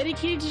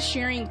 dedicated to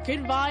sharing good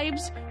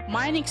vibes,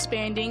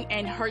 mind-expanding,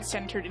 and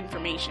heart-centered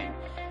information.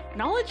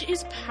 Knowledge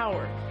is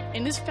power.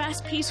 In this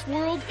fast-paced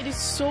world, it is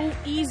so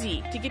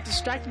easy to get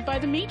distracted by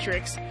the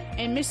matrix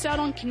and miss out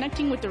on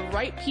connecting with the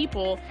right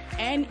people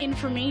and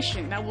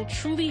information that will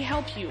truly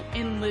help you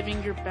in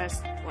living your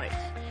best life.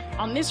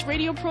 On this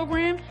radio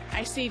program,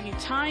 I save you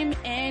time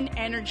and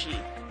energy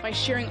by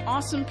sharing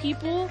awesome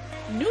people,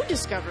 new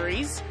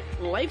discoveries,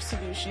 life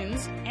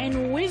solutions,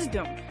 and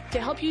wisdom to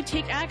help you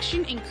take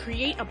action and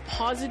create a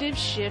positive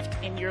shift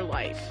in your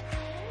life.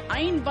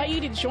 I invite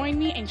you to join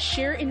me and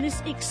share in this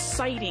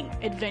exciting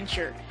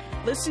adventure.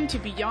 Listen to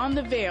Beyond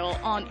the Veil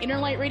on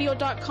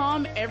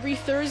InnerlightRadio.com every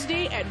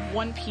Thursday at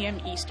 1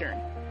 p.m. Eastern.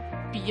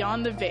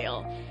 Beyond the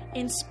Veil,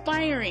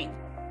 inspiring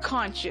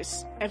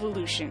conscious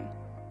evolution.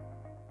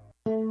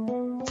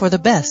 For the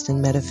best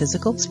in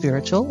metaphysical,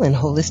 spiritual, and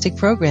holistic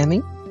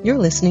programming, you're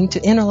listening to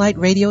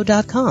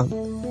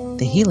InnerlightRadio.com,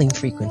 the healing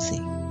frequency.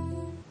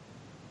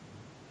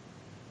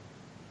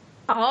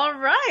 All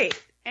right.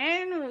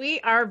 And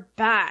we are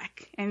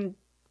back. And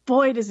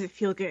boy, does it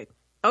feel good.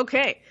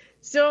 Okay.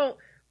 So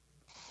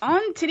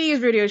on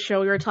today's radio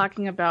show, we were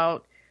talking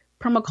about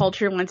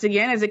permaculture once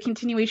again as a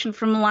continuation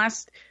from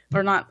not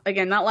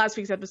last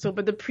week's episode,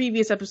 but the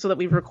previous episode that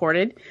we've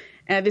recorded.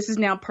 This is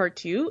now part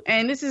 2.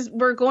 And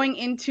we're going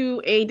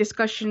into a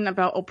discussion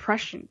about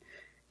oppression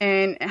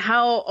and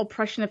how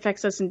oppression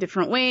affects us in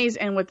different ways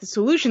and what the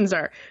solutions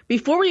are.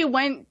 Before we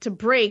went to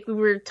break, we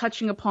were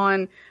touching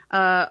upon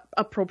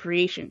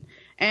appropriation.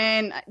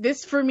 And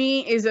this, for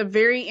me, is a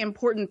very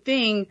important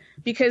thing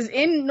because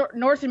in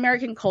North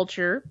American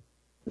culture,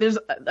 there's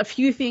a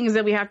few things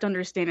that we have to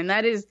understand. And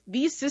that is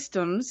these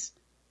systems,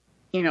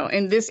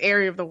 in this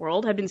area of the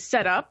world have been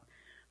set up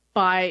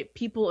by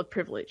people of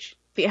privilege.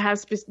 They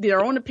have their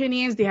own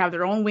opinions. They have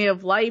their own way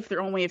of life, their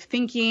own way of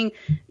thinking,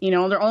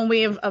 their own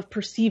way of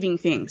perceiving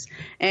things.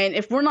 And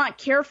if we're not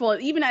careful,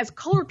 even as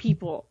color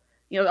people,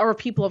 or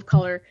people of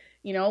color,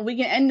 we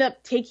can end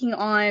up taking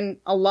on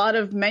a lot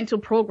of mental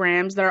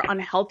programs that are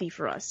unhealthy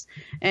for us.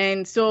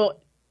 And so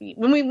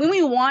when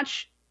we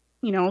watch,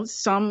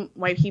 some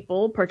white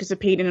people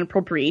participate in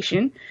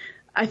appropriation,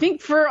 I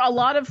think for a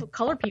lot of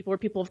color people or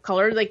people of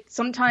color, like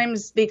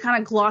sometimes they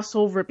kind of gloss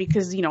over it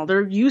because,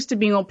 they're used to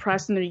being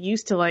oppressed and they're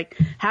used to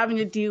having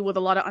to deal with a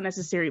lot of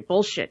unnecessary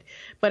bullshit.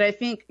 But I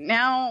think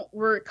now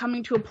we're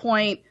coming to a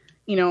point,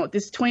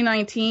 this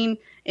 2019,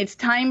 it's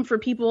time for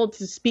people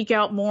to speak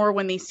out more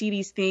when they see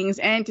these things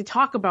and to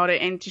talk about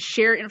it and to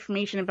share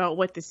information about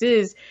what this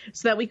is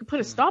so that we can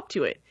put a stop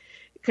to it.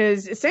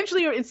 Because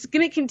essentially it's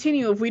going to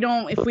continue if we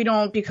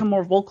don't become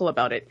more vocal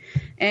about it.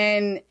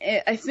 And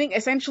I think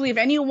essentially if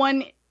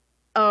anyone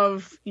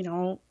of,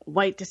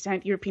 white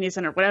descent, European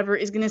descent or whatever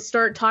is going to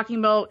start talking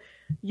about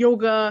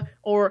yoga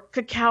or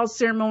cacao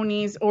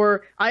ceremonies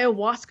or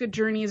ayahuasca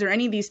journeys or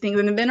any of these things,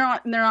 and they're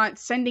not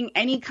sending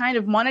any kind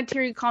of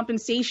monetary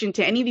compensation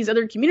to any of these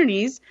other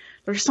communities,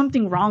 there's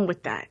something wrong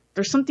with that.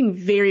 There's something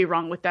very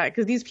wrong with that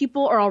because these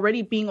people are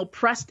already being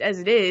oppressed as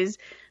it is.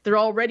 They're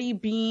already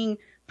being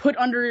put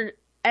under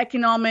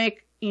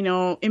economic,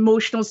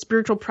 emotional,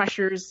 spiritual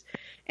pressures,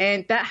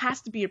 and that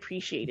has to be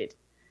appreciated.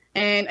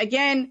 And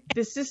again,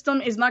 the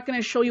system is not going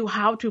to show you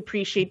how to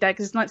appreciate that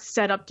because it's not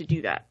set up to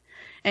do that.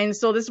 And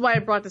so this is why I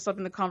brought this up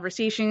in the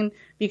conversation,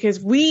 because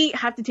we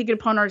have to take it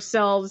upon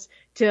ourselves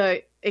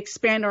to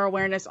expand our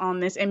awareness on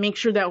this and make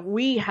sure that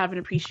we have an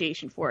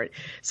appreciation for it.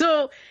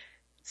 So,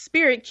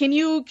 Spirit, can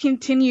you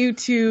continue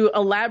to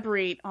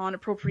elaborate on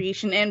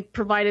appropriation and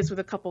provide us with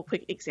a couple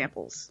quick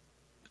examples?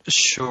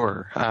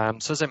 Sure.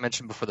 So as I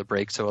mentioned before the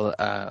break,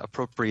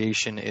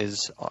 appropriation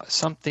is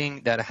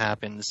something that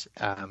happens,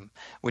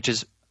 which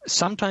is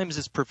sometimes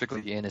it's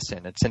perfectly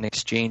innocent. It's an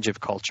exchange of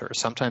culture.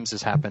 Sometimes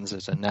this happens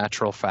as a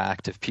natural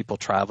fact of people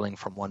traveling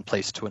from one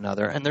place to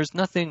another, and there's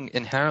nothing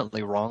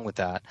inherently wrong with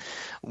that.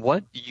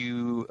 When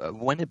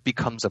it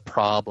becomes a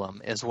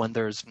problem is when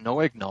there's no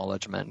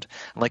acknowledgement.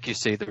 Like you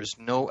say, there's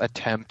no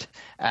attempt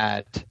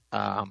at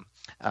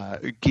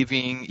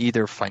giving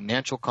either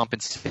financial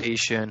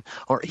compensation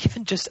or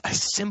even just a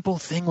simple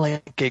thing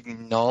like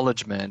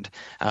acknowledgement.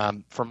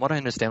 From what I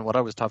understand, what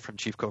I was taught from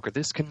Chief Coker,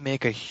 this can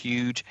make a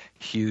huge,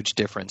 huge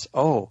difference.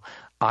 Oh,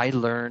 I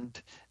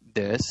learned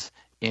this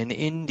in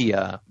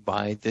India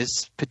by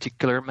this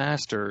particular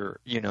master,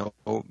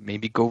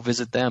 maybe go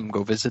visit them,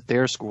 go visit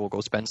their school,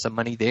 go spend some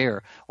money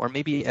there. Or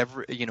maybe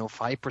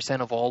 5%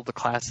 of all the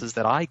classes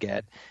that I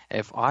get,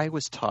 if I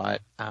was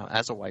taught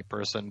as a white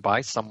person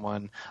by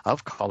someone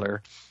of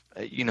color,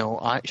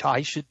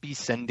 I should be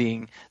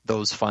sending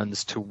those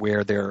funds to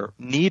where they're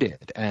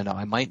needed. And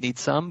I might need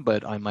some,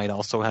 but I might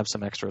also have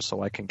some extra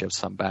so I can give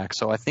some back.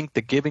 So I think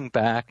the giving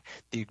back,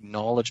 the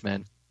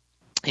acknowledgement,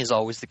 is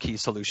always the key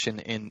solution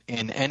in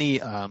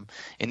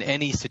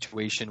any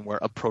situation where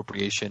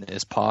appropriation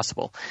is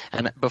possible.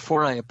 And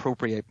before I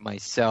appropriate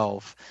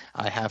myself,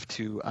 I have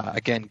to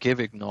again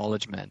give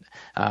acknowledgement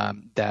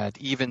that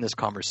even this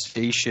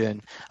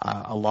conversation,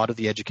 a lot of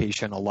the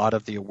education, a lot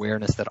of the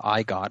awareness that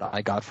I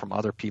got from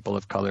other people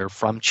of color,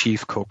 from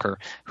Chief Coker,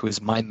 who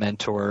is my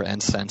mentor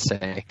and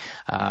sensei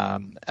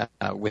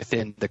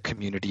within the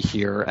community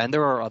here, and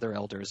there are other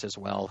elders as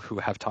well who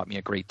have taught me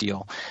a great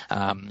deal.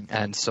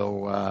 And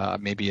so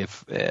maybe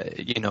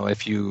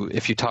if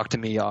you talk to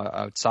me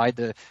outside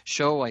the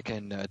show, I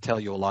can tell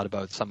you a lot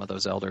about some of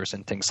those elders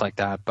and things like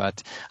that.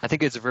 But I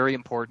think it's very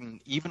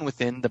important, even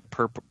within the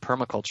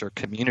permaculture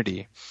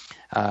community,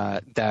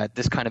 that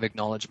this kind of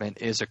acknowledgement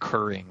is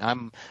occurring.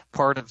 I'm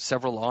part of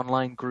several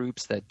online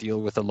groups that deal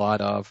with a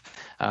lot of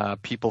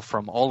people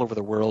from all over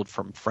the world,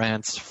 from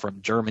France,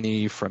 from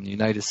Germany, from the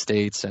United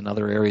States, and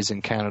other areas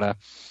in Canada.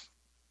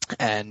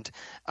 And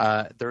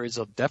there is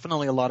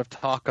definitely a lot of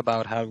talk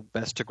about how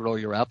best to grow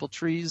your apple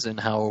trees and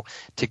how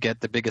to get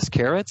the biggest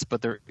carrots,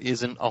 but there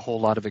isn't a whole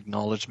lot of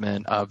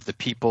acknowledgement of the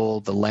people,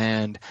 the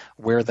land,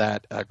 where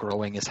that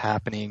growing is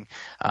happening,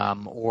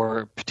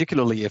 or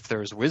particularly if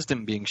there's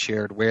wisdom being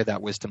shared, where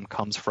that wisdom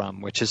comes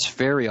from, which is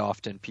very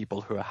often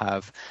people who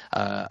have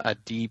a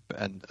deep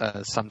and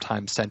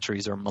sometimes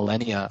centuries or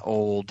millennia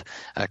old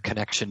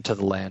connection to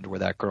the land where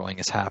that growing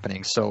is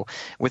happening. So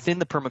within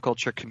the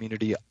permaculture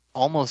community,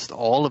 almost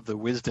all of the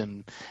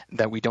wisdom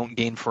that we don't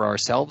gain for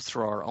ourselves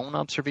through our own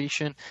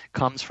observation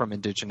comes from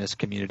indigenous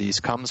communities,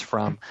 comes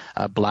from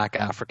Black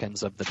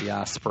Africans of the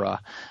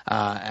diaspora.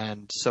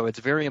 And so it's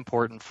very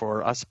important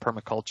for us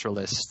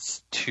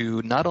permaculturalists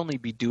to not only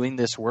be doing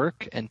this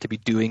work and to be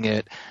doing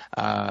it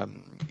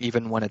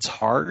even when it's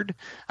hard,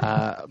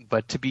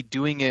 but to be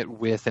doing it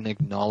with an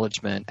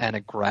acknowledgement and a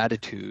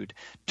gratitude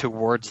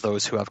towards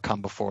those who have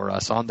come before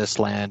us on this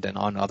land and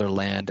on other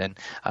land, and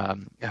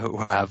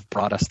who have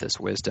brought us this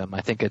wisdom.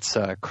 I think it's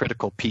a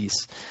critical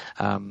piece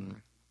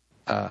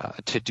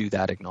to do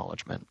that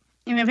acknowledgement.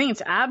 And I think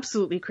it's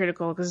absolutely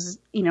critical because,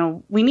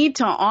 we need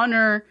to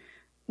honor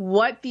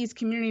what these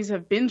communities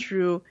have been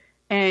through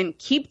and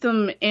keep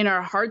them in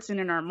our hearts and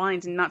in our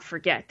minds and not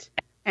forget.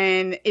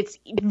 And it's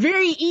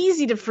very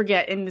easy to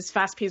forget in this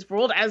fast-paced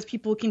world, as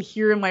people can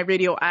hear in my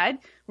radio ad.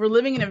 We're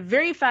living in a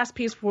very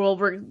fast-paced world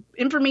where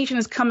information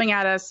is coming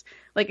at us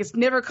like it's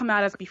never come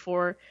at us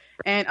before.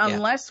 And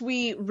unless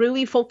we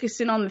really focus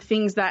in on the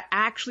things that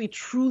actually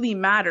truly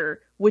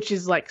matter, which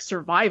is like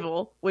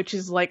survival, which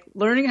is like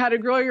learning how to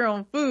grow your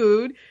own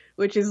food,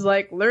 which is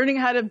like learning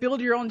how to build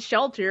your own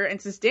shelter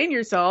and sustain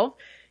yourself,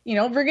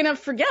 we're going to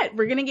forget.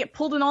 We're going to get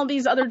pulled in all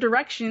these other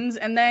directions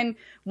and then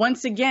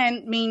once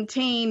again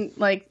maintain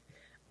like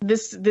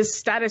this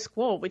status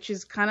quo, which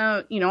is kind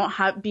of,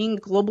 being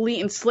globally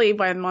enslaved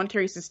by the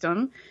monetary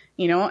system,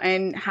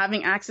 and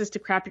having access to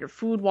crappier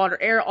food, water,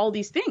 air, all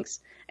these things.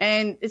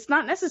 And it's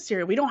not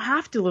necessary. We don't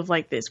have to live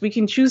like this. We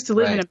can choose to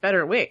live in a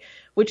better way,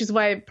 which is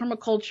why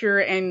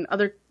permaculture and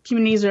other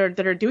communities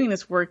that are doing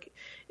this work,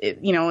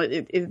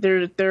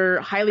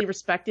 they're highly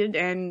respected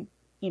and,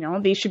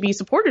 they should be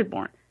supported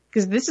more.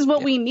 Because this is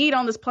what we need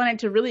on this planet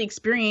to really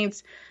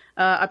experience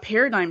a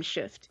paradigm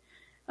shift,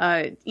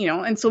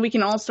 and so we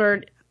can all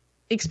start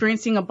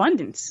experiencing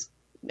abundance.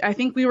 I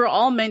think we were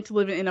all meant to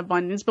live in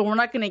abundance, but we're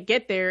not going to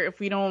get there if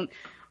we don't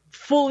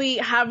fully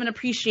have an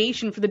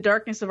appreciation for the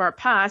darkness of our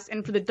past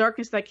and for the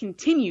darkness that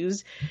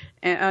continues,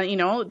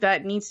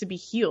 that needs to be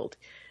healed.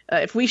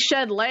 If we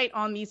shed light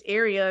on these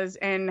areas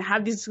and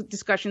have these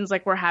discussions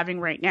like we're having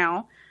right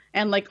now,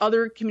 and like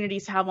other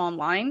communities have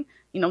online,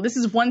 this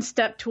is one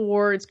step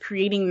towards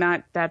creating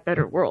that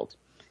better world.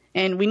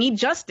 And we need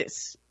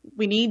justice.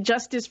 We need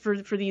justice for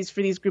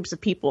these groups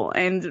of people.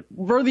 And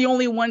we're the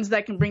only ones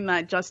that can bring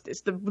that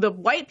justice. The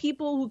white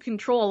people who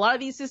control a lot of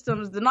these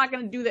systems, they're not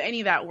going to do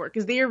any of that work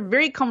because they are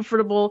very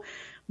comfortable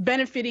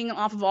benefiting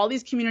off of all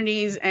these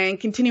communities and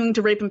continuing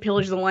to rape and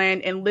pillage the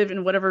land and live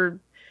in whatever,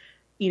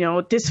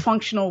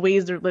 dysfunctional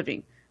ways they're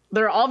living.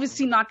 they're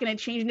obviously not going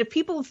to change. And if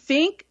people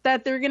think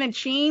that they're going to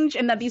change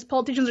and that these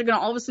politicians are going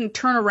to all of a sudden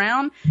turn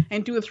around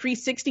and do a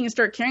 360 and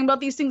start caring about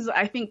these things,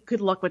 I think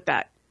good luck with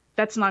that.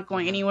 That's not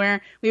going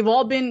anywhere. We've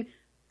all been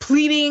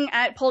pleading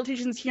at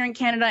politicians here in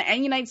Canada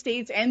and United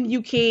States and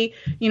UK,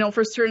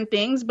 for certain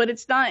things, but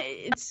it's not,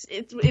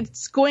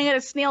 it's going at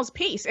a snail's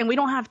pace, and we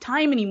don't have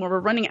time anymore. We're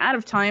running out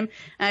of time,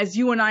 as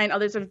you and I and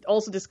others have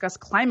also discussed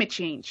climate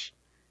change.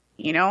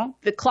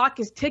 The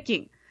clock is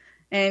ticking.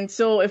 And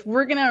so if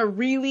we're going to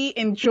really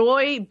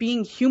enjoy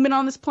being human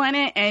on this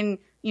planet and,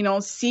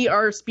 see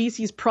our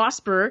species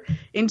prosper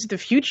into the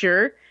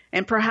future,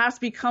 and perhaps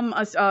become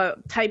a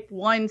type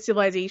 1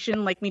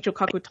 civilization like Michio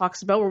Kaku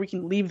talks about, where we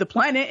can leave the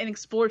planet and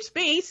explore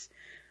space,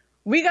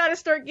 we got to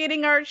start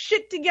getting our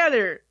shit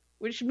together,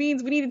 which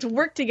means we needed to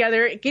work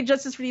together, get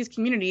justice for these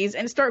communities,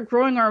 and start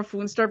growing our food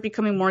and start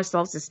becoming more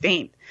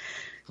self-sustained.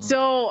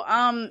 So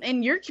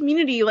in your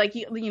community, like,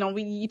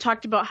 you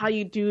talked about how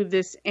you do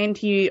this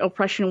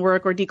anti-oppression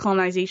work or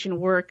decolonization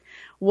work.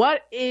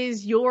 What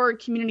is your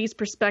community's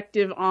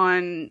perspective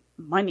on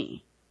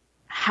money?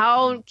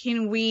 How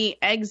can we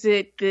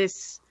exit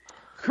this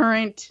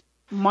current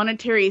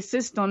monetary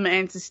system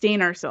and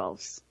sustain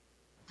ourselves?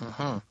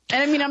 And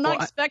I mean, I'm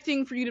not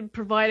expecting for you to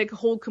provide a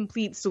whole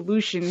complete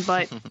solution,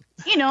 but,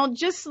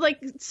 just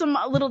like some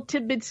little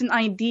tidbits and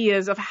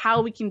ideas of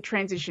how we can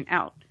transition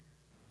out.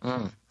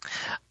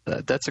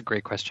 That's a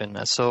great question.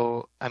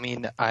 So, I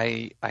mean,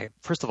 I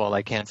first of all,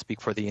 I can't speak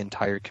for the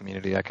entire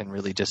community. I can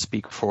really just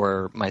speak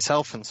for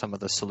myself and some of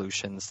the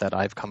solutions that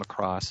I've come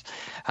across.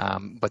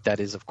 But that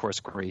is, of course,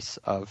 grace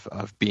of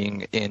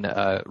being in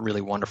a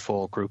really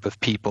wonderful group of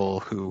people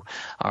who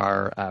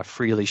are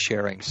freely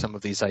sharing some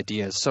of these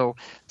ideas. So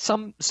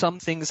some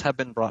things have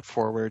been brought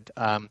forward.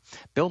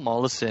 Bill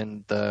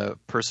Mollison, the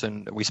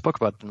person we spoke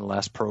about in the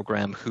last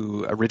program,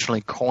 who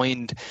originally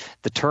coined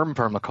the term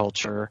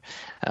permaculture,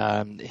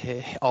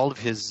 all of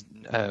his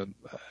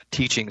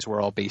teachings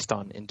were all based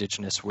on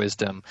indigenous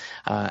wisdom.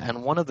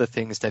 And one of the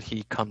things that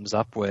he comes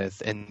up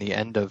with in the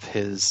end of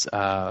his,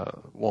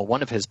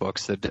 one of his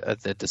books,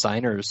 the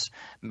Designer's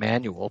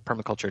Manual,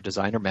 Permaculture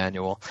Designer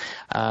Manual,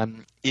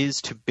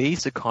 is to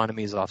base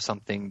economies off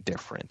something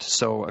different.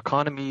 So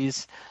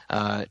economies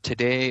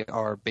today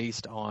are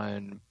based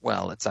on,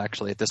 it's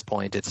actually at this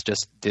point, it's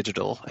just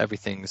digital.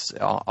 Everything's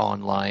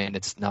online.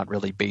 It's not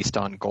really based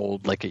on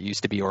gold like it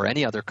used to be or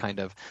any other kind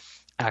of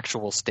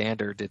actual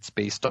standard. It's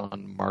based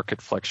on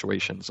market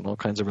fluctuations and all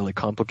kinds of really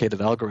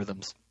complicated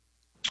algorithms.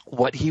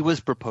 What he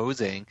was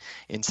proposing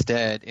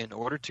instead, in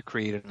order to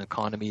create an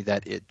economy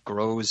that it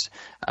grows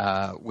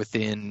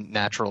within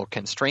natural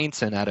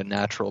constraints and at a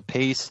natural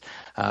pace,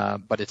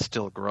 but it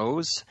still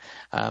grows,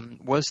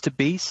 was to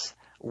base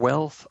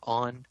wealth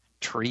on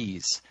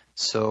trees.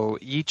 So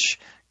each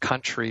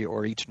country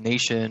or each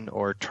nation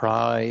or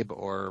tribe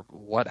or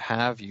what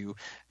have you,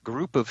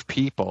 group of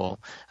people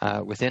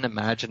within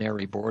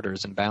imaginary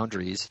borders and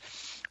boundaries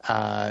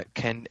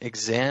can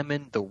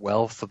examine the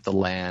wealth of the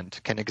land,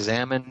 can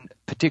examine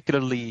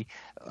particularly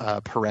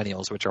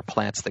perennials, which are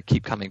plants that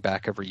keep coming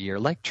back every year,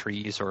 like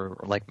trees or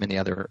like many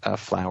other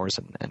flowers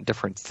and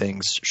different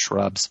things,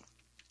 shrubs,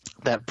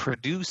 that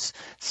produce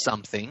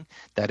something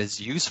that is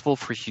useful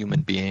for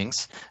human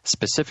beings,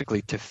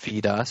 specifically to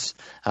feed us,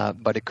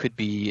 but it could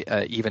be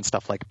even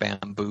stuff like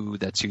bamboo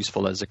that's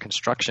useful as a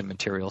construction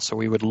material. So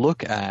we would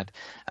look at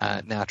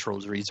natural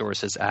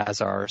resources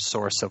as our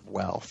source of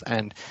wealth.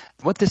 And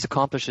what this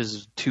accomplishes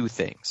is two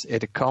things.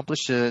 It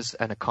accomplishes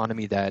an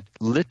economy that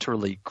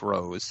literally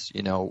grows.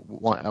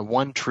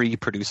 One tree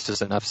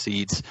produces enough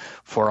seeds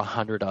for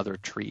 100 other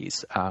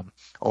trees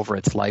over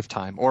its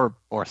lifetime, or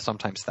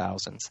sometimes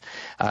thousands.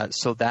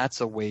 So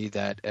that's a way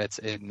that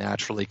it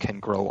naturally can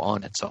grow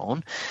on its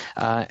own.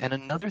 And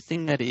another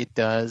thing that it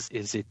does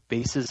is it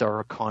bases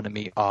our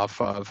economy off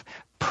of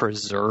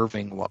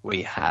preserving what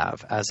we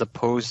have, as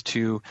opposed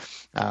to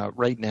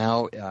right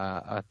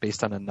now,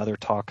 based on another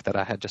talk that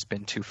I had just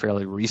been to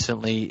fairly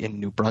recently in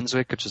New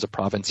Brunswick, which is a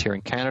province here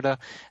in Canada,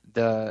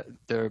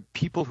 the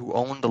people who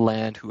own the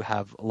land, who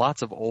have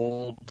lots of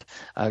old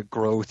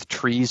growth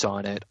trees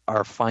on it,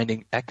 are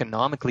finding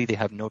economically they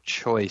have no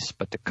choice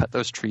but to cut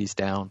those trees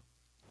down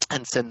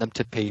and send them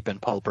to paper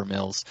and pulper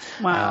mills.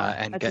 Wow,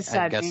 and get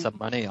some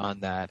money on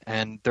that.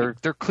 And they're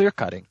clear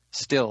cutting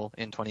still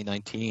in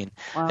 2019.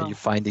 Wow. And you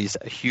find these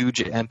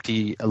huge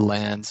empty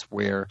lands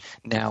where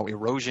now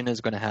erosion is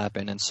going to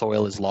happen and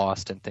soil is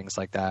lost and things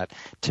like that.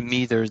 To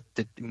me,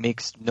 it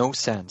makes no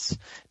sense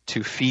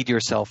to feed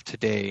yourself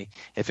today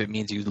if it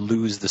means you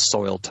lose the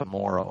soil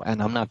tomorrow.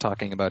 And I'm not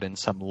talking about in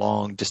some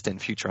long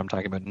distant future. I'm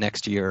talking about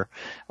next year.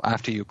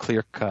 After you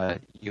clear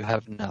cut, you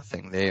have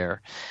nothing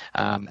there.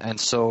 And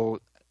so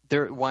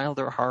while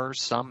there are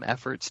some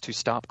efforts to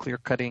stop clear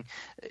cutting,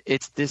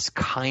 it's this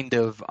kind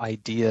of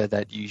idea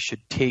that you should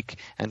take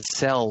and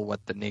sell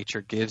what the nature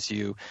gives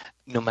you,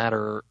 no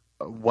matter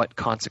what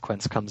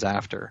consequence comes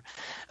after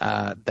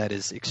that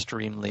is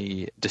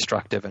extremely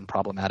destructive and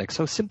problematic.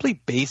 So simply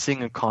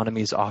basing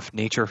economies off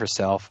nature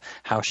herself,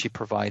 how she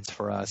provides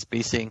for us,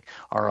 basing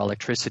our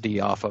electricity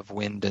off of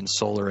wind and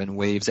solar and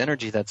waves,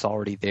 energy that's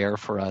already there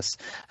for us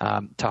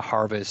to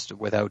harvest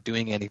without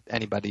doing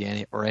anybody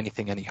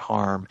any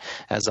harm,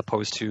 as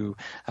opposed to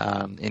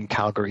in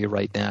Calgary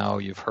right now,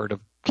 you've heard of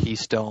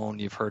Keystone,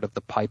 you've heard of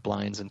the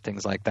pipelines and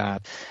things like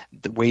that,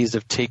 the ways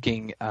of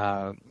taking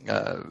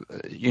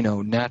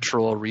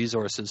natural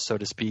resources, so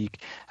to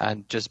speak,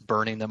 and just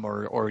burning them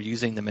or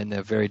using them in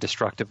a very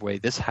destructive way.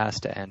 This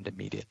has to end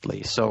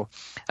immediately. So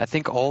I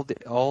think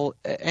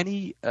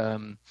any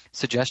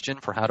suggestion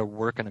for how to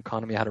work an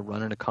economy, how to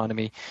run an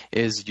economy,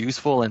 is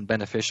useful and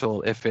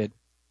beneficial if it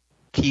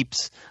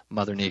keeps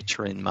Mother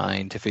Nature in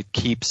mind, if it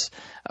keeps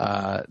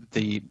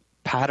the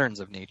patterns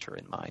of nature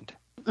in mind.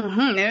 Mm-hmm.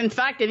 And in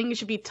fact, I think it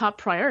should be top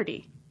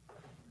priority.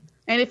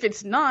 And if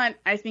it's not,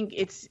 I think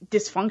it's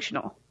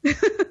dysfunctional.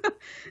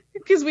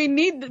 Because we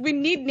need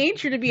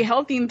nature to be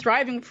healthy and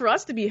thriving for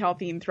us to be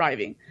healthy and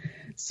thriving.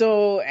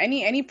 So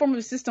any form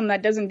of system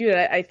that doesn't do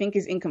that, I think,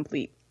 is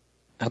incomplete.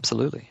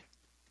 Absolutely.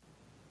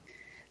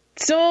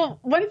 So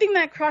one thing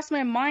that crossed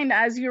my mind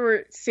as you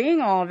were saying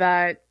all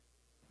that,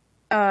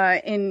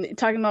 in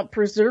talking about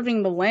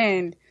preserving the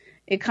land,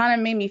 it kind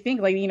of made me think,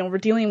 we're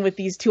dealing with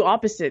these two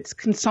opposites,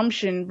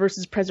 consumption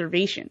versus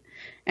preservation.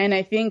 And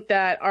I think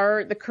that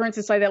the current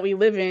society that we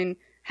live in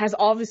has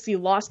obviously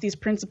lost these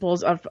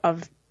principles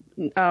of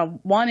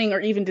wanting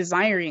or even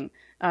desiring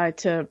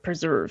to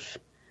preserve.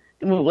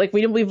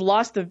 We've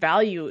lost the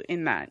value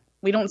in that.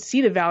 We don't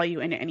see the value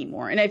in it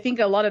anymore. And I think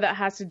a lot of that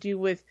has to do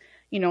with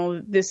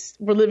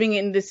we're living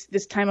in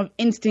this time of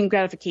instant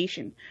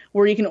gratification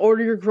where you can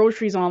order your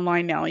groceries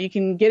online now. You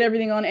can get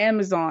everything on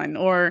Amazon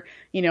or,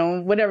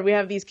 whatever. We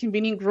have these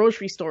convenient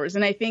grocery stores.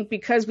 And I think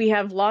because we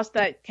have lost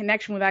that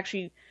connection with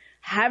actually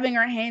having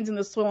our hands in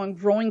the soil and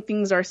growing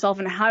things ourselves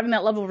and having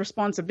that level of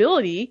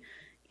responsibility,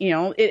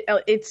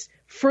 it's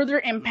further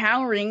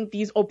empowering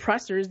these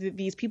oppressors,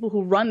 these people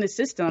who run the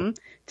system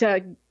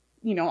to,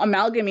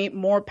 amalgamate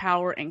more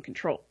power and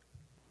control.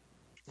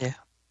 Yeah.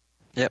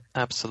 Yep,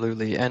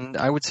 absolutely. And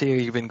I would say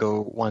even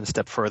go one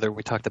step further.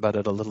 We talked about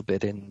it a little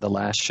bit in the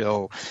last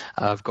show,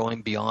 of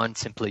going beyond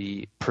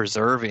simply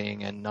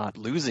preserving and not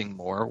losing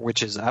more,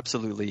 which is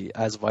absolutely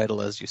as vital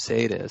as you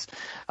say it is.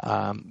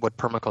 What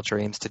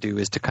permaculture aims to do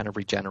is to kind of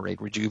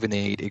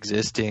rejuvenate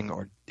existing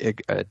or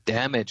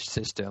damaged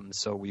systems.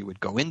 So we would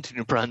go into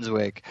New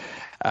Brunswick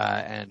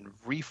and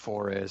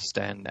reforest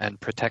and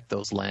protect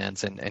those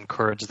lands and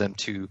encourage them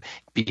to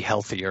be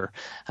healthier.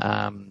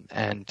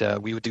 And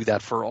we would do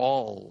that for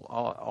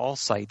all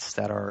sites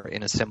that are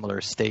in a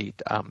similar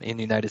state. In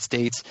the United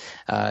States,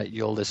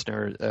 your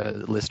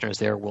listeners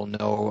there will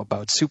know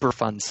about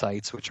Superfund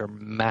sites, which are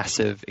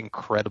massive,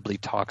 incredibly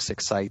toxic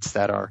sites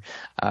that are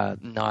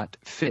not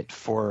fit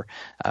for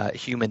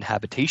human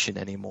habitation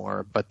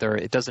anymore. But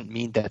it doesn't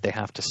mean that they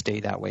have to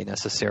stay that way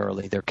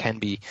necessarily. There can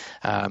be,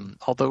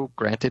 although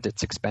granted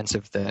it's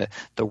expensive,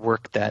 the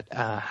work that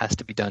has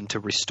to be done to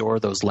restore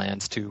those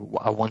lands to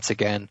once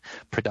again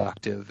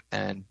productive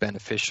and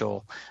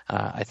beneficial,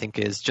 I think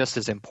is just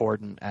as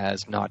important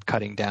as not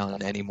cutting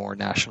down any more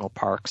national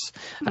parks,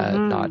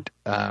 not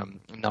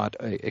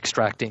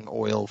extracting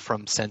oil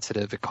from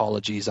sensitive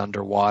ecologies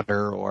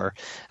underwater or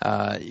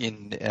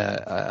in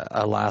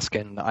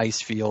Alaskan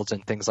ice fields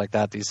and things like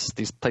that.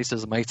 These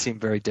places might seem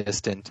very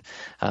distant,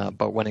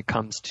 but when it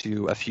comes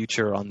to a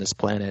future on this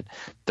planet,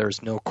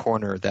 there's no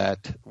corner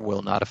that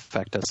will not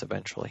affect us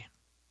eventually.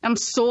 I'm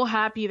so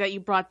happy that you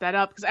brought that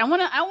up because I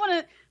want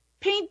to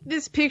paint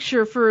this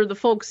picture for the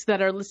folks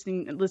that are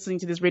listening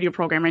to this radio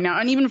program right now,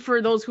 and even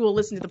for those who will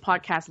listen to the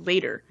podcast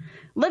later.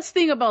 Let's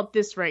think about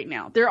this right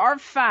now. There are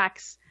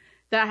facts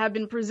that have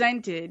been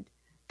presented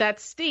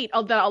that state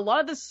that a lot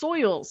of the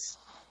soils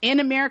in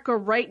America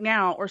right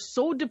now are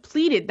so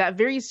depleted that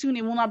very soon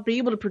it will not be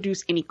able to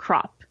produce any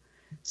crop.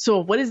 So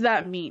what does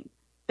that mean?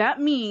 That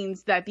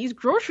means that these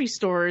grocery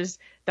stores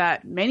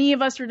that many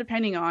of us are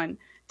depending on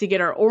to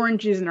get our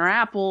oranges and our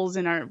apples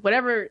and our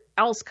whatever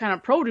else kind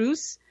of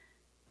produce,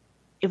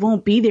 it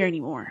won't be there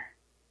anymore,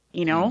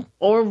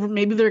 or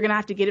maybe they're going to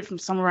have to get it from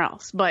somewhere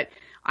else. But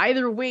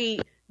either way,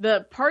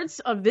 the parts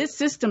of this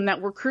system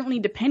that we're currently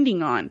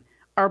depending on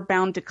are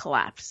bound to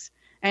collapse.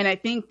 And I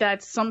think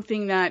that's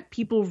something that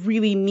people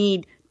really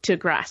need to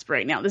grasp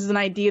right now. This is an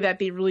idea that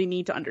they really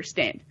need to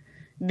understand.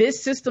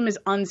 This system is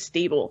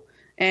unstable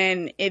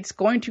and it's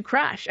going to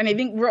crash. And I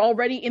think we're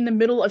already in the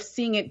middle of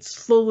seeing it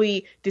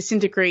slowly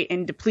disintegrate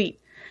and deplete.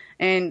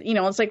 And,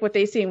 it's like what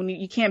they say, when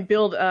you can't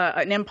build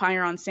an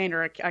empire on sand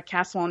or a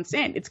castle on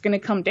sand, it's going to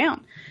come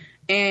down.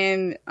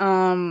 And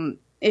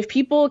if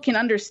people can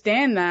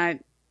understand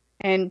that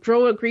and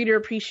grow a greater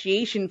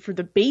appreciation for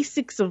the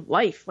basics of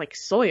life, like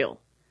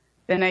soil,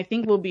 then I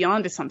think we'll be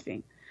on to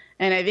something.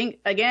 And I think,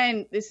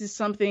 again, this is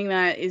something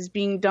that is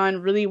being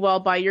done really well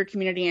by your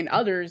community and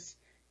others,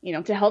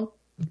 to help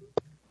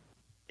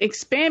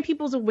expand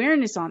people's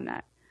awareness on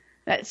that.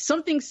 that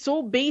something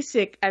so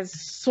basic as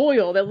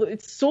soil, that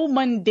it's so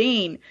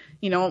mundane,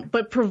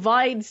 but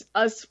provides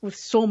us with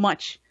so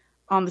much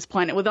on this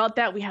planet. Without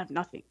that, we have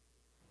nothing.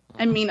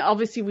 I mean,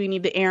 obviously we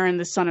need the air and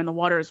the sun and the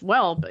water as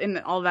well, but and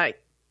all that,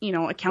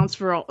 accounts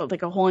for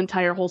a whole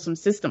entire wholesome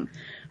system.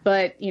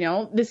 But,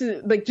 this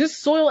is like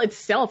just soil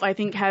itself, I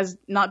think, has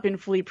not been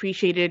fully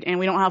appreciated, and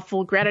we don't have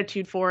full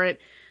gratitude for it.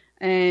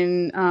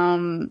 And,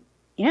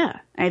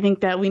 I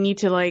think that we need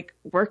to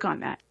work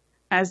on that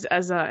as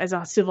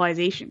a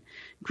civilization.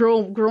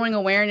 Growing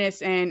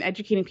awareness and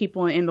educating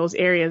people in those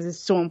areas is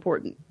so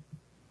important.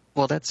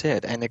 Well, that's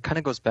it. And it kind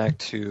of goes back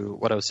to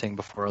what I was saying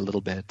before a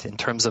little bit in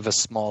terms of a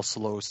small,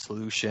 slow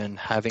solution,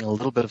 having a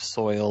little bit of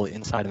soil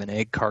inside of an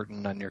egg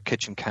carton on your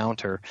kitchen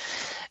counter.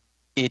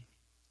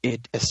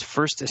 It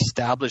first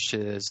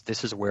establishes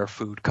this is where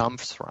food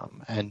comes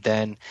from. And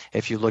then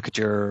if you look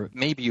at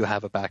maybe you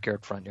have a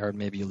backyard, front yard,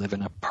 maybe you live in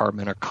an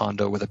apartment or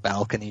condo with a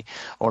balcony,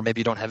 or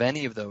maybe you don't have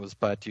any of those,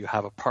 but you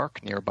have a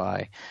park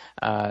nearby,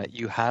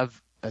 you have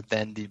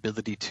then the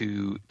ability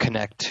to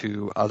connect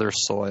to other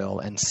soil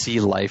and see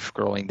life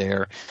growing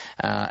there,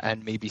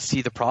 and maybe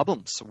see the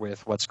problems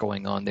with what's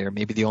going on there.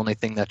 Maybe the only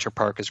thing that your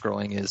park is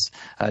growing is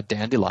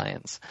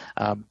dandelions,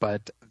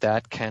 but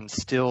that can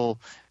still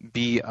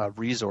be a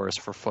resource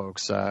for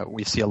folks.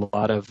 We see a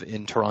lot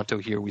in Toronto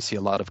here, we see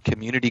a lot of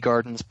community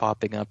gardens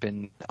popping up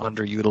in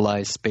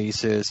underutilized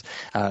spaces.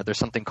 There's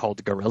something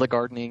called guerrilla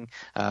gardening,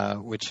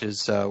 which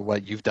is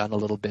what you've done a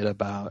little bit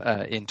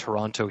about in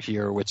Toronto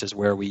here, which is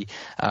where we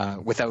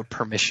without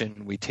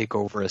permission, we take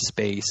over a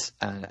space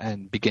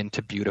and begin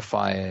to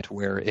beautify it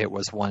where it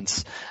was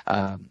once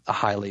a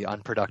highly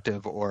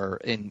unproductive, or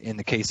in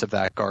the case of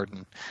that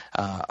garden,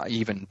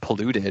 even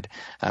polluted.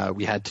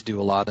 We had to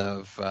do a lot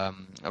of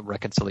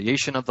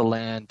reconciliation of the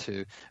land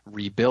to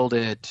rebuild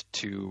it,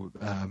 to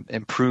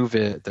improve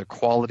it, the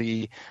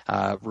quality,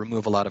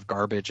 remove a lot of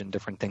garbage and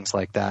different things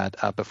like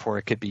that before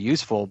it could be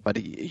useful. But,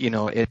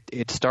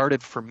 it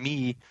started for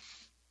me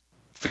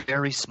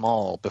very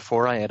small.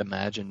 Before I had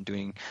imagined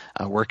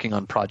working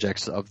on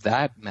projects of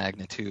that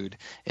magnitude,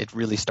 it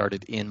really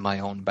started in my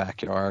own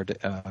backyard,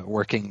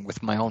 working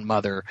with my own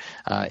mother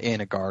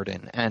in a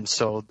garden. And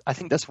so I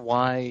think that's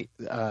why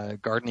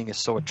gardening is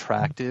so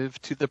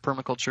attractive to the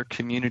permaculture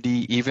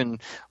community, even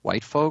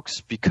white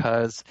folks,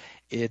 because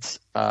it's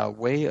a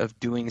way of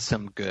doing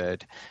some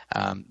good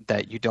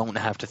that you don't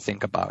have to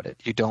think about it.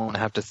 You don't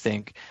have to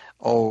think,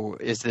 oh,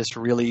 is this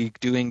really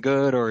doing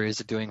good or is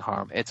it doing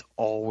harm? It's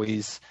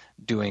always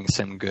doing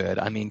some good.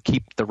 I mean,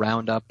 keep the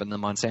Roundup and the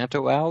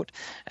Monsanto out,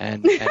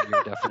 and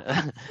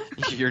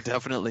you're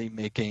definitely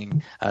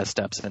making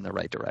steps in the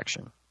right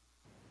direction.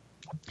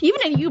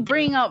 Even you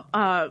bring up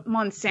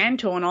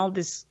Monsanto and all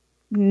this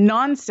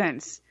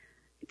nonsense,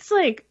 it's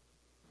like,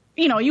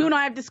 you and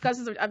I have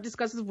discussed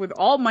this with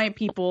all my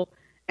people,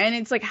 and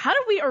it's like, how do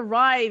we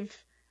arrive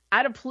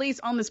at a place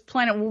on this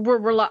planet where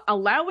we're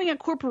allowing a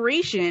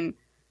corporation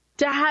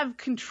to have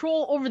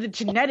control over the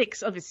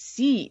genetics of a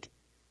seed?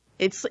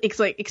 It's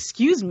like,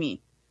 excuse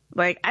me,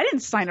 I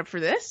didn't sign up for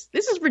this.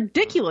 This is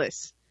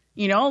ridiculous.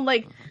 It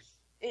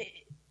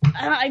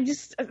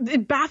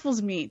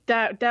baffles me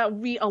that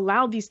we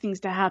allow these things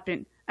to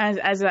happen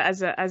as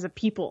a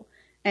people.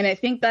 And I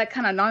think that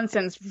kind of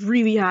nonsense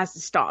really has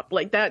to stop.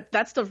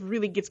 That stuff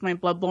really gets my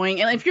blood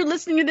boiling. And if you're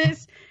listening to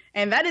this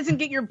and that doesn't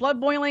get your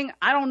blood boiling,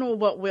 I don't know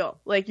what will.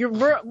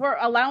 We're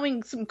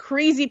allowing some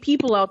crazy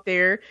people out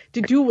there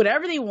to do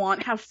whatever they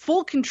want, have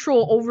full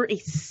control over a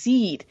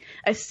seed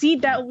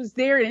that was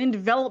there and in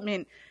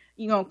development,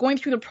 going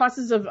through the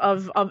process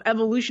of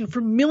evolution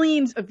for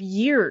millions of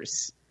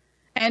years.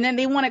 And then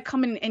they want to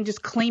come in and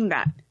just claim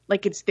that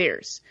like it's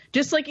theirs.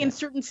 Just like in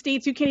certain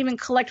states, you can't even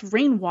collect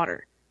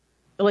rainwater.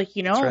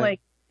 Right.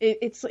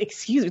 It's like,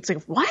 excuse me. It's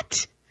like,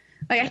 what?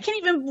 I can't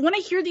even, when I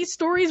hear these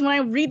stories, when I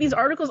read these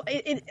articles,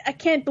 I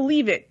can't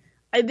believe it.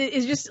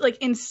 It's just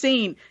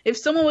insane. If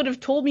someone would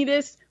have told me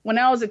this when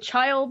I was a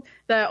child,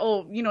 that,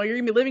 you're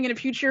going to be living in a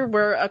future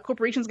where a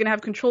corporation's going to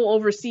have control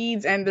over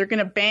seeds and they're going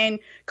to ban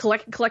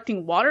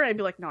collecting water, I'd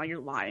be like, no, you're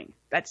lying.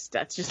 That's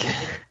just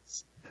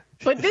ridiculous.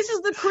 But this is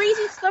the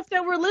crazy stuff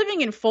that we're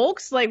living in,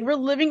 folks. We're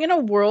living in a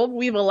world,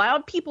 we've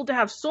allowed people to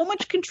have so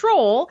much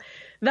control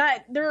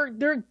that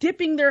they're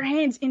dipping their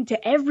hands into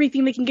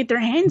everything they can get their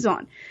hands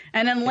on.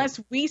 And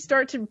unless we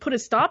start to put a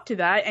stop to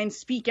that and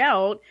speak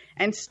out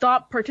and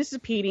stop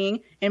participating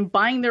in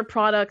buying their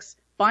products,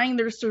 buying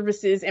their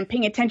services, and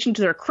paying attention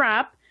to their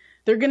crap,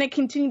 they're going to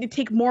continue to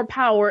take more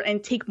power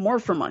and take more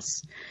from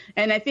us.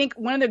 And I think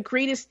one of the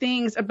greatest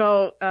things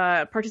about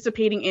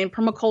participating in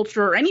permaculture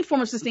or any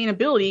form of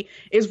sustainability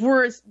is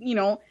we're,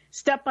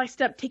 step by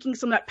step taking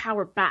some of that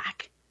power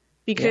back.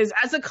 Because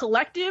as a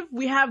collective,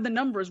 we have the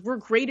numbers. We're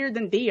greater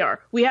than they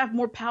are. We have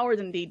more power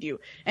than they do.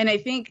 And I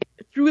think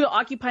through the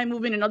Occupy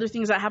movement and other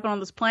things that happen on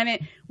this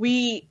planet,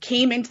 we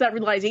came into that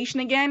realization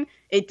again.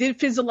 It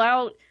did fizzle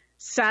out,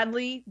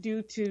 sadly,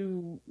 due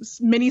to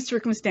many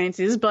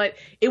circumstances, but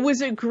it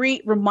was a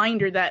great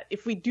reminder that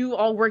if we do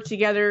all work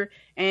together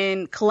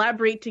and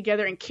collaborate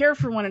together and care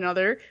for one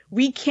another,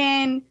 we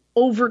can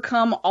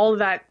overcome all of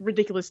that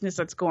ridiculousness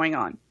that's going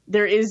on.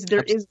 There is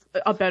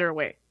a better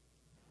way.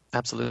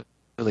 Absolutely.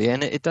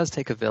 And it does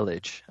take a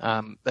village.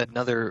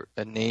 Another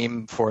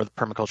name for the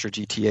Permaculture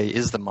GTA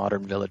is the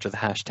Modern Village, or the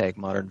hashtag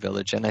Modern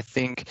Village. And I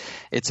think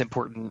it's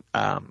important.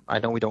 I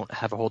know we don't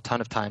have a whole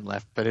ton of time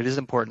left, but it is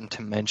important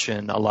to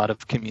mention a lot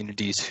of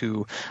communities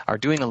who are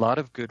doing a lot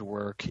of good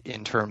work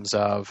in terms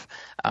of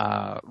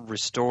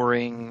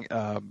restoring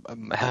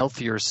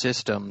healthier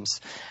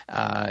systems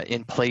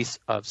in place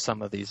of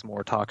some of these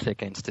more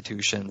toxic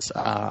institutions.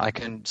 I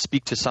can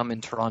speak to some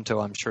in Toronto.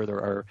 I'm sure there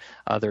are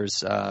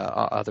others,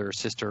 other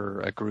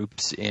sister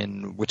groups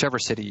in whichever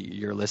city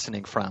you're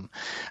listening from.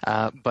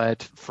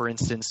 But for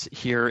instance,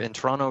 here in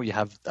Toronto, you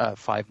have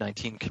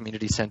 519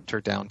 Community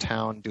Centre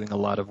downtown doing a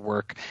lot of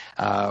work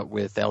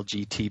with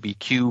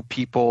LGBTQ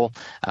people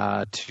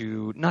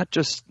to not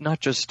just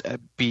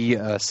be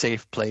a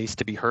safe place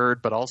to be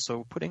heard, but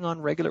also putting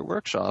on regular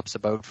workshops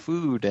about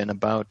food and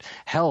about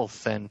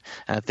health and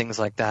things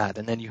like that.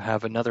 And then you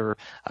have another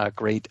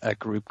great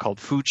group called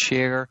Food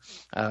Share,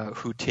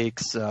 who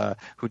does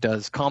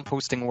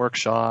composting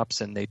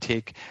workshops, and they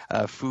take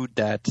food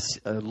that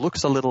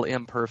looks a little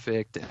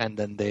imperfect, and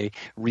then they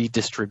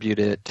redistribute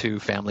it to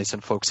families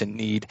and folks in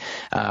need.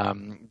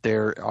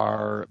 There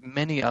are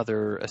many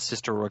other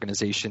sister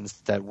organizations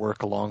that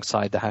work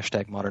alongside the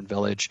hashtag Modern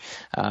Village.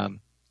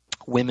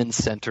 Women's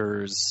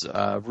centers,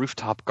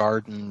 rooftop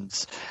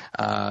gardens.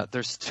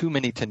 There's too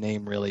many to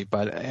name, really,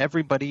 but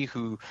everybody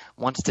who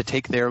wants to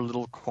take their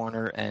little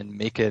corner and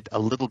make it a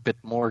little bit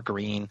more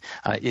green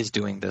is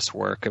doing this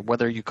work.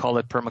 Whether you call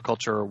it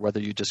permaculture or whether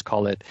you just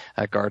call it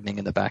gardening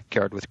in the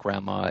backyard with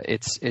grandma,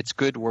 it's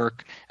good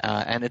work,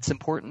 and it's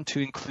important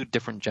to include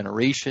different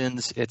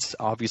generations. It's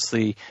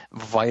obviously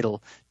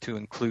vital to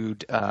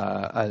include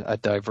a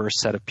diverse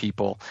set of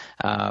people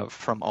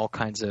from all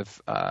kinds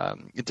of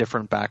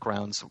different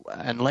backgrounds.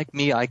 And like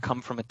me, I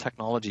come from a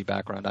technology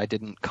background. I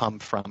didn't come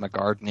from a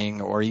gardening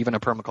or even a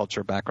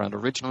permaculture background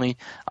originally.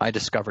 I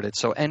discovered it.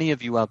 So any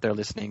of you out there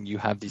listening, you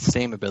have the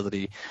same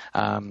ability.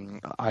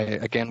 I,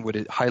 again,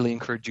 would highly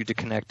encourage you to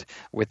connect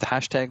with the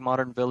hashtag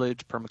Modern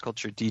Village,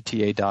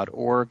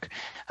 permaculturedta.org,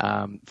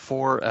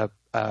 for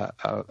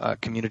a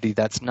community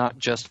that's not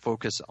just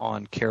focused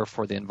on care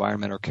for the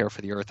environment or care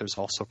for the earth. There's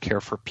also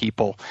care for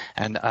people,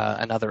 and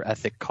another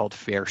ethic called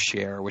Fair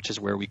Share, which is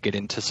where we get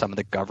into some of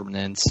the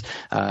governance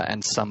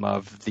and some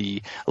of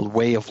the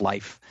way of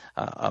life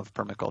of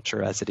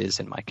permaculture as it is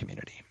in my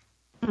community.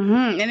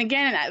 Mm-hmm. And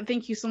again,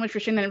 thank you so much for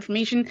sharing that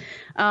information.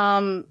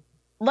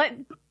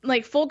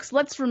 Folks,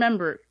 let's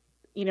remember,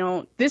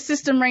 this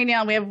system right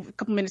now, we have a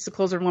couple minutes to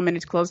close or 1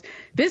 minute to close.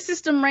 This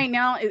system right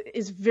now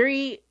is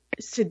very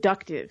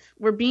seductive.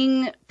 We're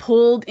being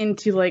pulled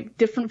into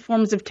different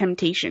forms of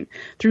temptation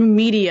through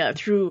media,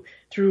 through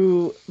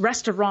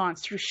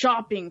restaurants, through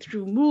shopping,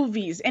 through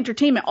movies,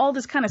 entertainment, all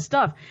this kind of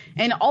stuff.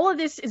 And all of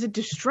this is a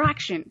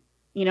distraction.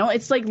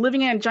 It's like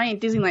living in a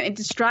giant Disneyland. It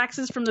distracts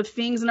us from the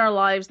things in our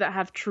lives that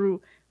have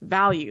true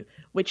value,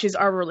 which is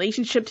our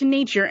relationship to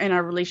nature and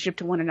our relationship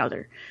to one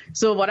another.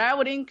 So what I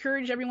would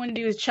encourage everyone to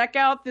do is check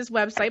out this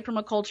website,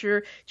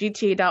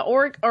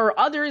 permaculturegta.org, or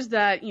others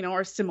that,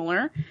 are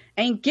similar,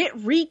 and get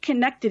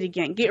reconnected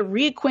again, get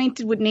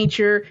reacquainted with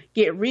nature,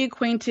 get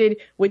reacquainted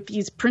with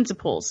these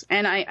principles.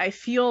 And I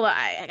feel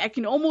I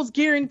can almost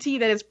guarantee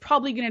that it's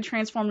probably going to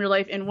transform your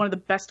life in one of the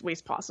best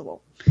ways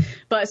possible.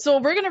 But so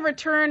we're going to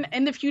return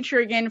in the future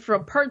again for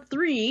a part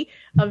 3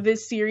 of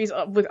this series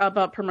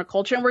about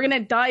permaculture, and we're going to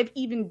dive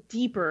even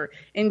deeper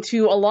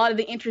into a lot of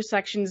the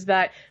intersections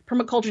that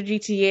Permaculture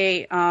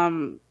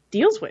GTA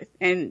deals with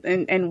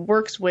and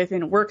works with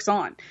and works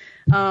on.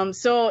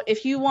 So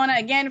if you want to,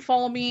 again,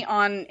 follow me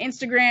on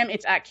Instagram,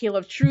 it's at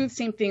KLoveTruth.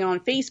 Same thing on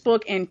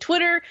Facebook and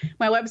Twitter.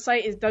 My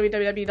website is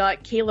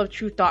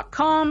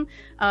www.KLoveTruth.com.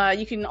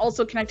 You can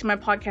also connect to my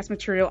podcast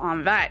material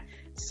on that.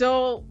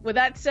 So with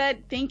that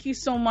said, thank you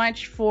so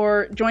much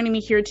for joining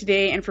me here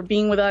today and for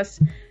being with us.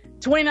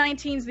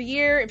 2019 is the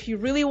year. If you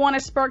really want to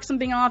spark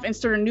something off and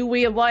start a new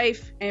way of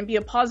life and be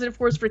a positive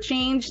force for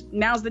change,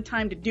 now's the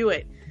time to do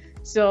it.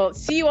 So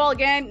see you all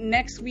again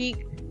next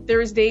week,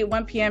 Thursday,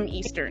 1 p.m.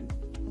 Eastern.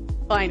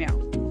 Bye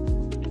now.